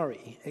unique to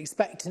Moray.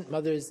 Expectant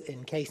mothers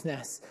in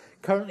Caithness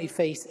currently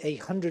face a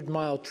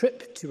 100-mile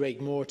trip to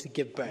Raigmore to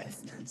give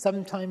birth.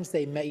 Sometimes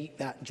they make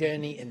that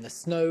journey in the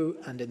snow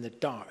and in the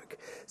dark.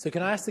 So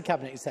can I ask the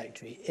Cabinet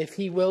Secretary if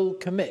he will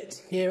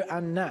commit here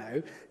and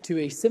now to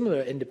a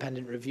similar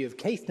independent review of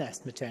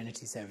Caithness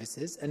maternity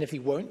services, and if he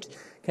won't,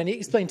 can he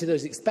explain to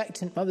those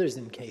expectant mothers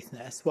in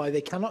Caithness why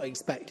they cannot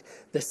expect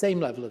the same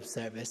level of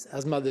service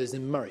as mothers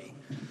in Moray?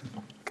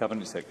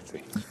 Cabinet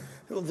Secretary.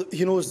 Well,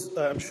 he knows,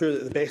 I'm sure,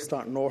 that the Best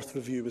Start North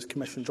review was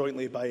commissioned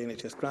jointly by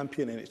NHS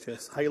Grampian,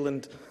 NHS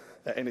Highland,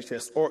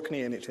 NHS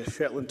Orkney, NHS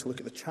Shetland to look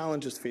at the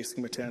challenges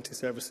facing maternity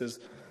services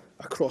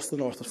across the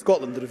north of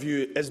Scotland. The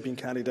review is being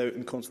carried out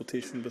in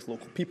consultation with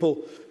local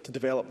people to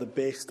develop the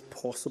best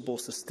possible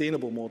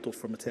sustainable model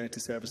for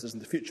maternity services in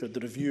the future. The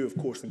review, of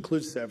course,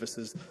 includes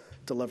services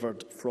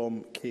delivered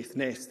from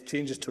Caithness. The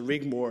changes to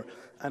Raigmore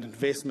and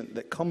investment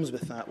that comes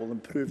with that will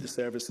improve the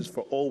services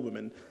for all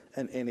women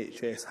in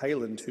NHS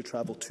Highland who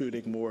travel to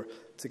Raigmore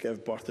to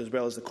give birth, as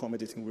well as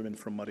accommodating women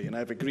from Moray. And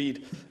I've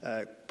agreed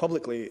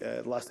publicly,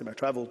 the last time I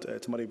travelled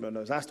to Moray when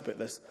I was asked about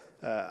this,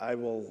 I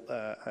will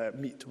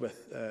meet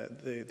with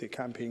the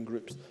campaign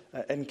groups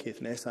in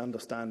Caithness. I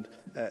understand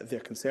their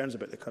concerns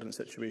about the current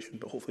situation,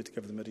 but hopefully to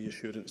give them a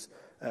reassurance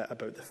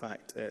about the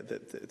fact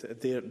that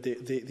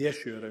the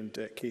issue around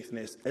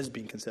Caithness is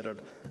being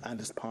considered and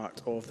is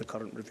part of the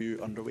current review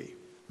underway.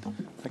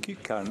 Thank you.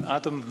 Karen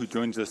Adam, who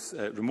joins us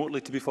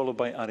remotely, to be followed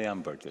by Ariane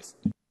Burgess.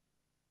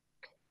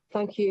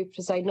 Thank you,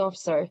 Presiding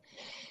Officer.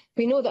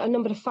 We know that a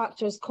number of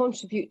factors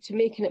contribute to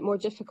making it more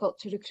difficult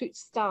to recruit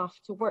staff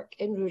to work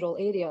in rural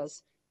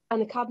areas,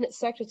 and the Cabinet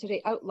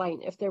Secretary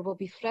outlined if there will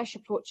be fresh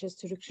approaches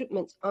to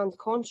recruitment and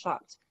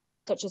contract,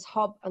 such as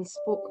hub and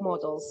spoke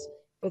models,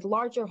 with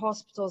larger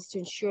hospitals to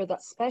ensure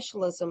that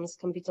specialisms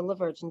can be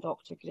delivered in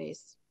Dr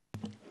Gray's.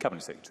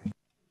 Cabinet Secretary.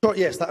 Sure,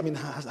 yes, that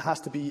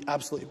has to be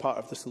absolutely part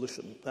of the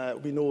solution.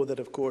 We know that,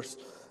 of course,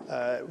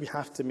 we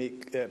have to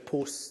make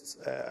posts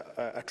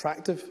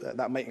attractive.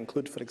 That might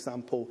include, for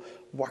example,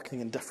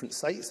 working in different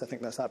sites. I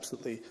think that's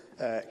absolutely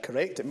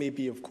correct. It may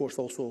be, of course,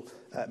 also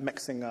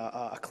mixing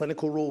a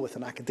clinical role with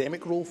an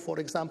academic role, for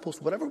example. So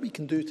whatever we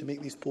can do to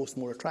make these posts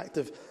more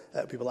attractive,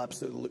 we will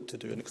absolutely look to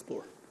do and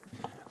explore.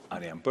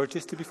 Ariane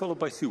Burgess, to be followed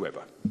by Sue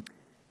Webber.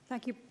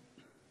 Thank you.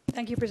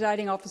 Thank you,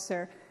 Presiding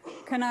Officer.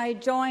 Can I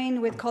join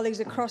with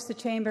colleagues across the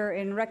Chamber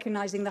in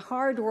recognising the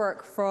hard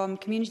work from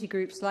community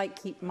groups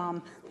like Keep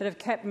Mum that have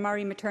kept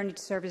Moray Maternity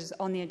Services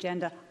on the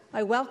agenda?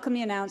 I welcome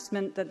the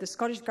announcement that the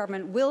Scottish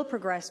Government will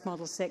progress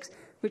Model 6,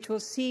 which will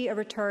see a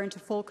return to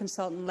full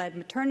consultant-led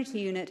maternity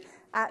unit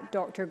at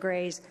Dr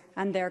Gray's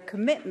and their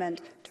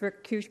commitment to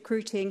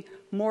recruiting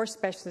more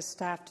specialist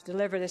staff to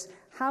deliver this.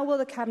 How will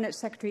the Cabinet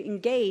Secretary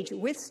engage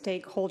with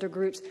stakeholder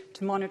groups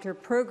to monitor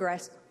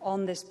progress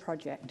on this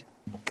project?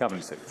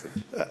 Cabinet Secretary.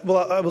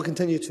 Well, I will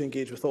continue to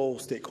engage with all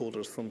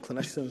stakeholders, from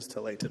clinicians to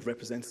elected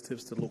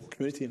representatives to the local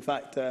community. In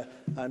fact,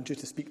 I'm due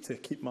to speak to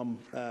Keep Mum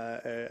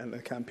and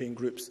the campaign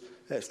groups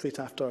straight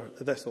after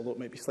this, although it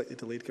might be slightly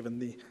delayed given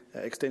the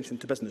extension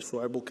to business. So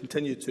I will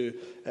continue to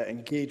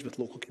engage with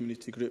local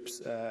community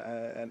groups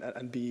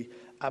and be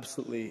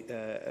absolutely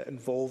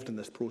involved in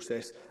this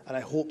process. And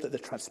I hope that the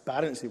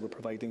transparency we're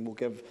providing will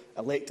give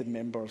elected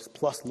members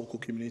plus local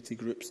community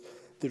groups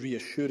the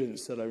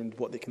reassurance around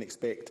what they can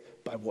expect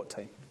by what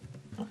time.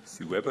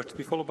 Sue Webber, to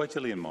be followed by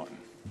Gillian Martin.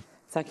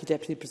 Thank you,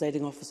 Deputy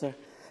Presiding Officer.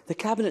 The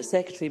Cabinet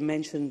Secretary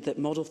mentioned that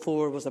Model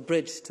 4 was a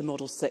bridge to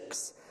Model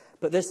 6,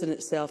 but this in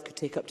itself could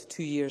take up to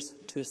 2 years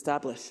to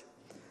establish.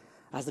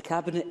 As the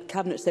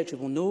Cabinet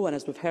Secretary will know, and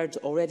as we've heard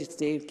already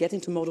today,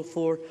 getting to Model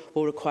 4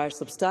 will require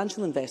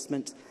substantial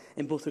investment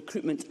in both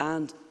recruitment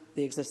and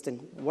the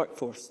existing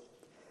workforce.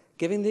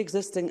 Given the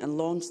existing and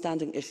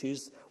long-standing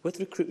issues with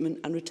recruitment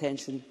and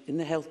retention in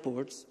the health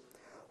boards,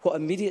 what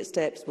immediate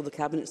steps will the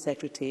Cabinet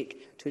Secretary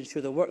take to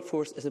ensure the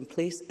workforce is in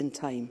place in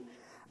time?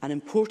 And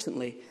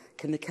importantly,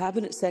 can the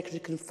Cabinet Secretary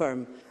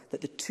confirm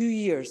that the 2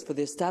 years for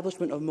the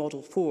establishment of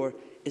Model 4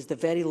 is the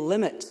very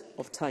limit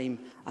of time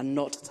and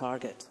not a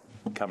target?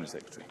 Cabinet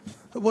Secretary.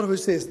 What I would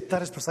say is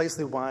that is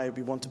precisely why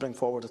we want to bring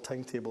forward a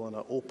timetable in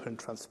an open,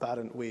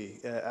 transparent way.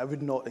 I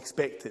would not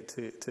expect it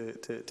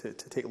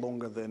to take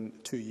longer than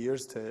 2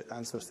 years to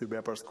answer Sue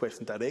Webber's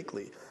question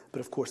directly. But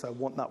of course, I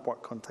want that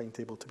work on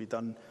timetable to be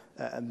done,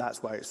 and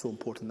that's why it's so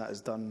important that is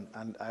done,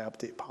 and I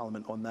update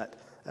Parliament on that.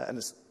 And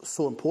it's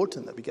so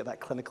important that we get that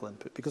clinical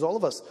input, because all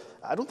of us,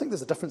 I don't think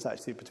there's a difference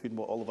actually between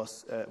what all of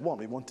us want.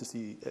 We want to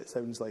see, it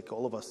sounds like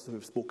all of us who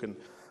have spoken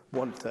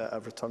want a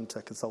return to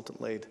a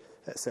consultant-led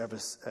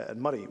service in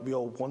Moray. We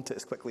all want it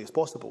as quickly as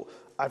possible.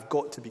 I've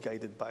got to be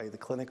guided by the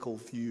clinical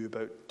view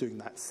about doing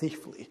that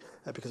safely,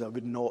 because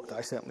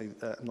I certainly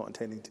am not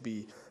intending to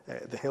be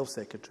the Health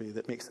Secretary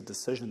that makes a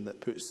decision that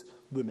puts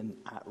women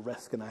at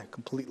risk. And I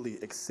completely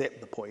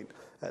accept the point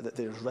that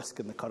there is risk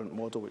in the current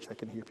model, which I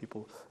can hear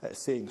people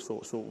saying.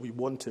 So we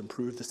want to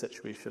improve the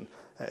situation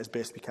as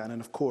best we can. And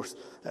of course,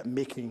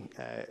 making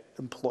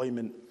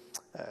employment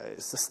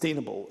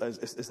sustainable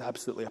is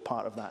absolutely a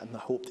part of that, and I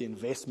hope the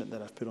investment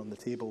that I've put on the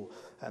table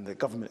and the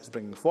government is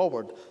bringing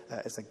forward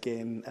is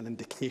again an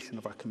indication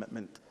of our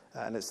commitment,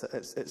 and it's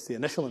the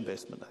initial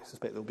investment. I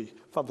suspect there will be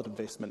further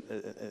investment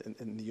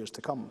in the years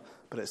to come,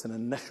 but it's an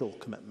initial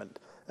commitment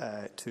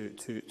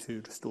to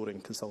restoring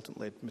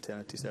consultant-led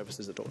maternity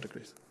services at Dr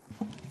Gray's.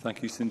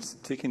 Thank you. Since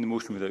taking the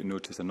motion without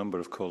notice, a number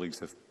of colleagues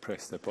have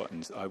pressed their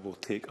buttons. I will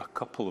take a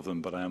couple of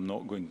them, but I am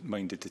not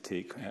minded to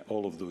take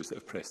all of those that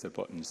have pressed their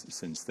buttons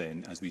since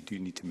then, as we do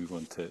need to move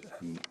on to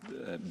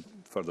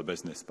further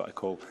business. But I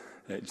call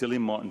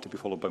Gillian Martin to be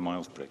followed by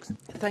Miles Briggs.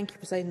 Thank you,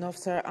 Presiding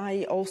Officer.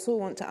 I also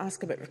want to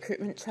ask about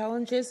recruitment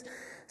challenges.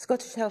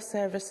 Scottish Health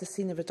Service has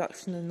seen a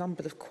reduction in the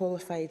number of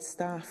qualified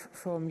staff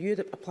from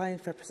Europe applying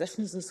for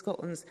positions in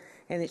Scotland's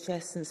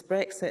NHS since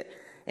Brexit,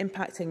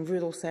 impacting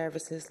rural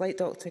services like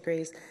Dr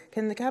Gray's.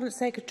 Can the Cabinet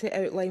Secretary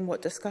outline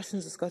what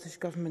discussions the Scottish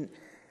Government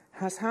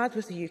has had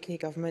with the UK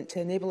Government to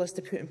enable us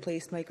to put in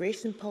place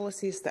migration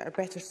policies that are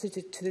better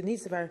suited to the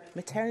needs of our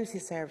maternity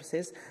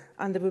services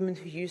and the women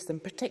who use them,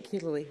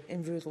 particularly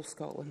in rural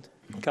Scotland?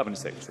 Cabinet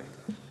Secretary.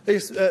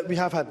 Yes, we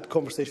have had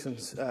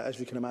conversations, as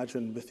you can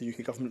imagine, with the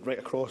UK Government right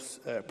across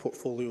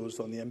portfolios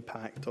on the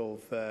impact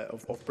of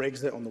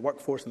Brexit on the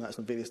workforce, and that's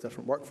on various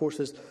different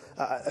workforces.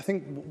 I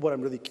think what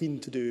I'm really keen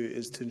to do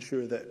is to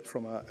ensure that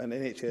from an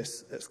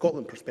NHS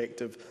Scotland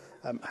perspective,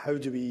 how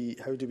do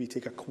we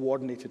take a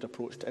coordinated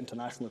approach to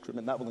international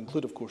recruitment? That will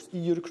include, of course,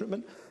 EU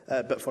recruitment.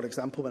 But, for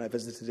example, when I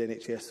visited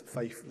NHS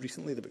Fife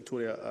recently, the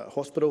Victoria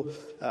Hospital,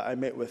 I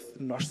met with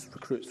nurse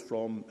recruits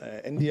from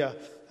India,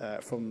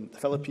 from the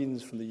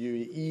Philippines, from the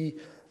UAE.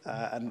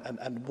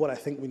 And what I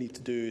think we need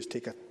to do is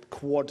take a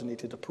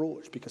coordinated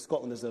approach, because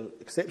Scotland is an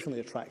exceptionally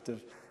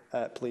attractive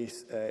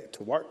place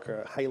to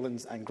work.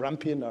 Highlands and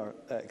Grampian are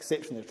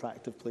exceptionally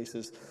attractive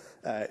places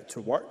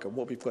to work. And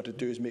what we've got to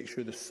do is make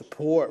sure the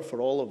support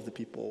for all of the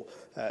people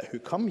who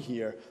come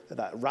here,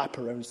 that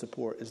wraparound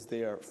support is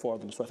there for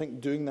them. So I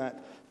think doing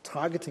that,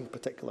 targeting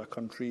particular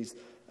countries,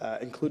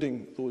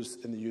 including those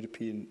in the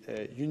European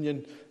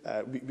Union,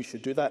 we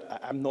should do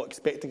that. I'm not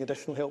expecting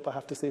additional help, I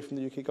have to say, from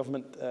the UK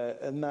Government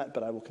in that,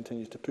 but I will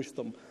continue to push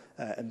them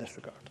in this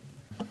regard.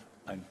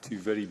 And two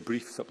very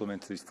brief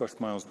supplementaries.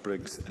 First, Miles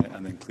Briggs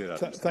and then Claire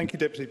Adams. Thank you,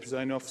 Deputy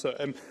Presiding Officer.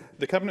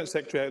 The Cabinet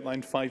Secretary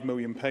outlined £5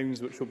 million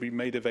which will be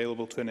made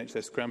available to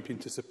NHS Grampian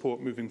to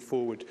support moving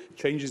forward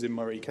changes in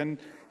Moray. Can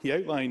he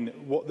outline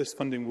what this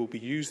funding will be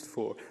used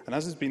for? And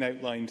as has been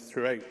outlined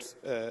throughout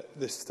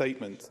this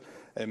statement,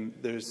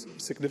 there's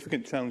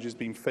significant challenges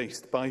being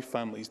faced by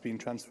families being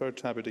transferred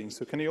to Aberdeen.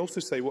 So can he also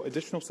say what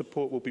additional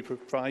support will be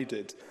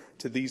provided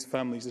to these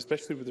families,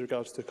 especially with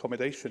regards to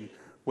accommodation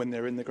when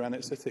they're in the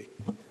Granite City?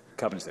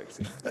 Cabinet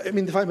Secretary. I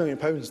mean, the £5 million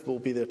will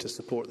be there to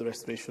support the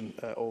restoration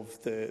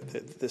of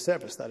the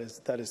service.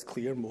 That is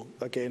clear. And we'll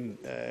again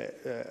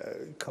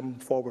come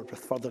forward with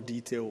further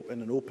detail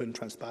in an open,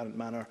 transparent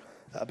manner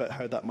about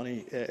how that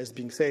money is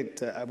being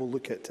sent. I will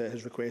look at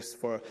his request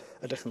for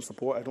additional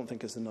support. I don't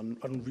think it's an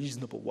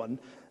unreasonable one,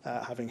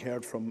 having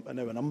heard from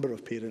now a number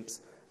of parents,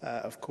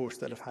 of course,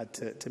 that have had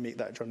to make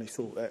that journey.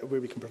 So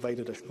where we can provide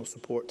additional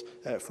support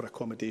for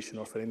accommodation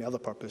or for any other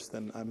purpose,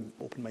 then I'm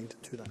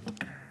open-minded to that.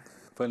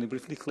 Finally,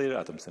 briefly, Claire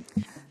Adamson.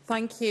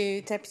 Thank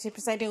you, Deputy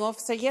Presiding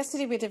Officer.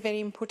 Yesterday we had a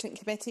very important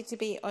committee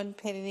debate on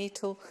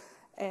perinatal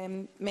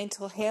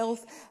mental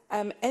health.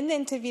 In the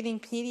intervening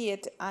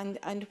period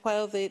and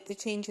while the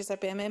changes are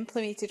being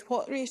implemented,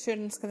 what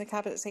reassurance can the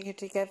Cabinet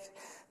Secretary give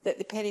that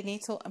the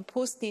perinatal and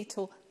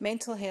postnatal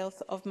mental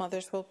health of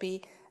mothers will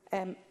be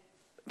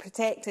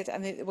protected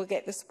and they will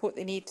get the support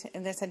they need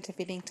in this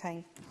intervening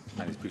time?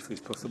 And as briefly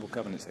as possible,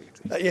 Cabinet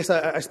Secretary. Yes,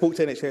 I spoke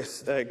to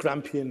NHS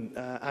Grampian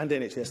and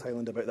NHS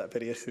Highland about that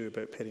very issue,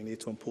 about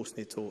perinatal and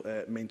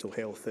postnatal mental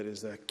health. It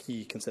is a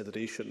key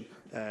consideration,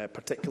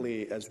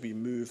 particularly as we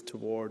move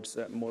towards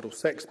Model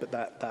 6, but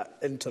that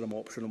interim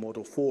option of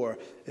Model 4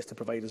 is to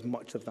provide as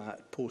much of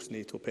that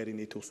postnatal,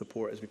 perinatal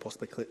support as we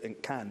possibly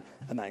can,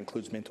 and that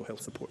includes mental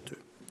health support too.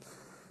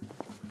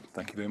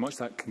 Thank you very much.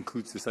 That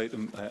concludes this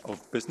item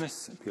of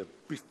business. We have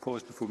a brief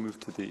pause before we move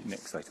to the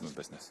next item of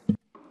business.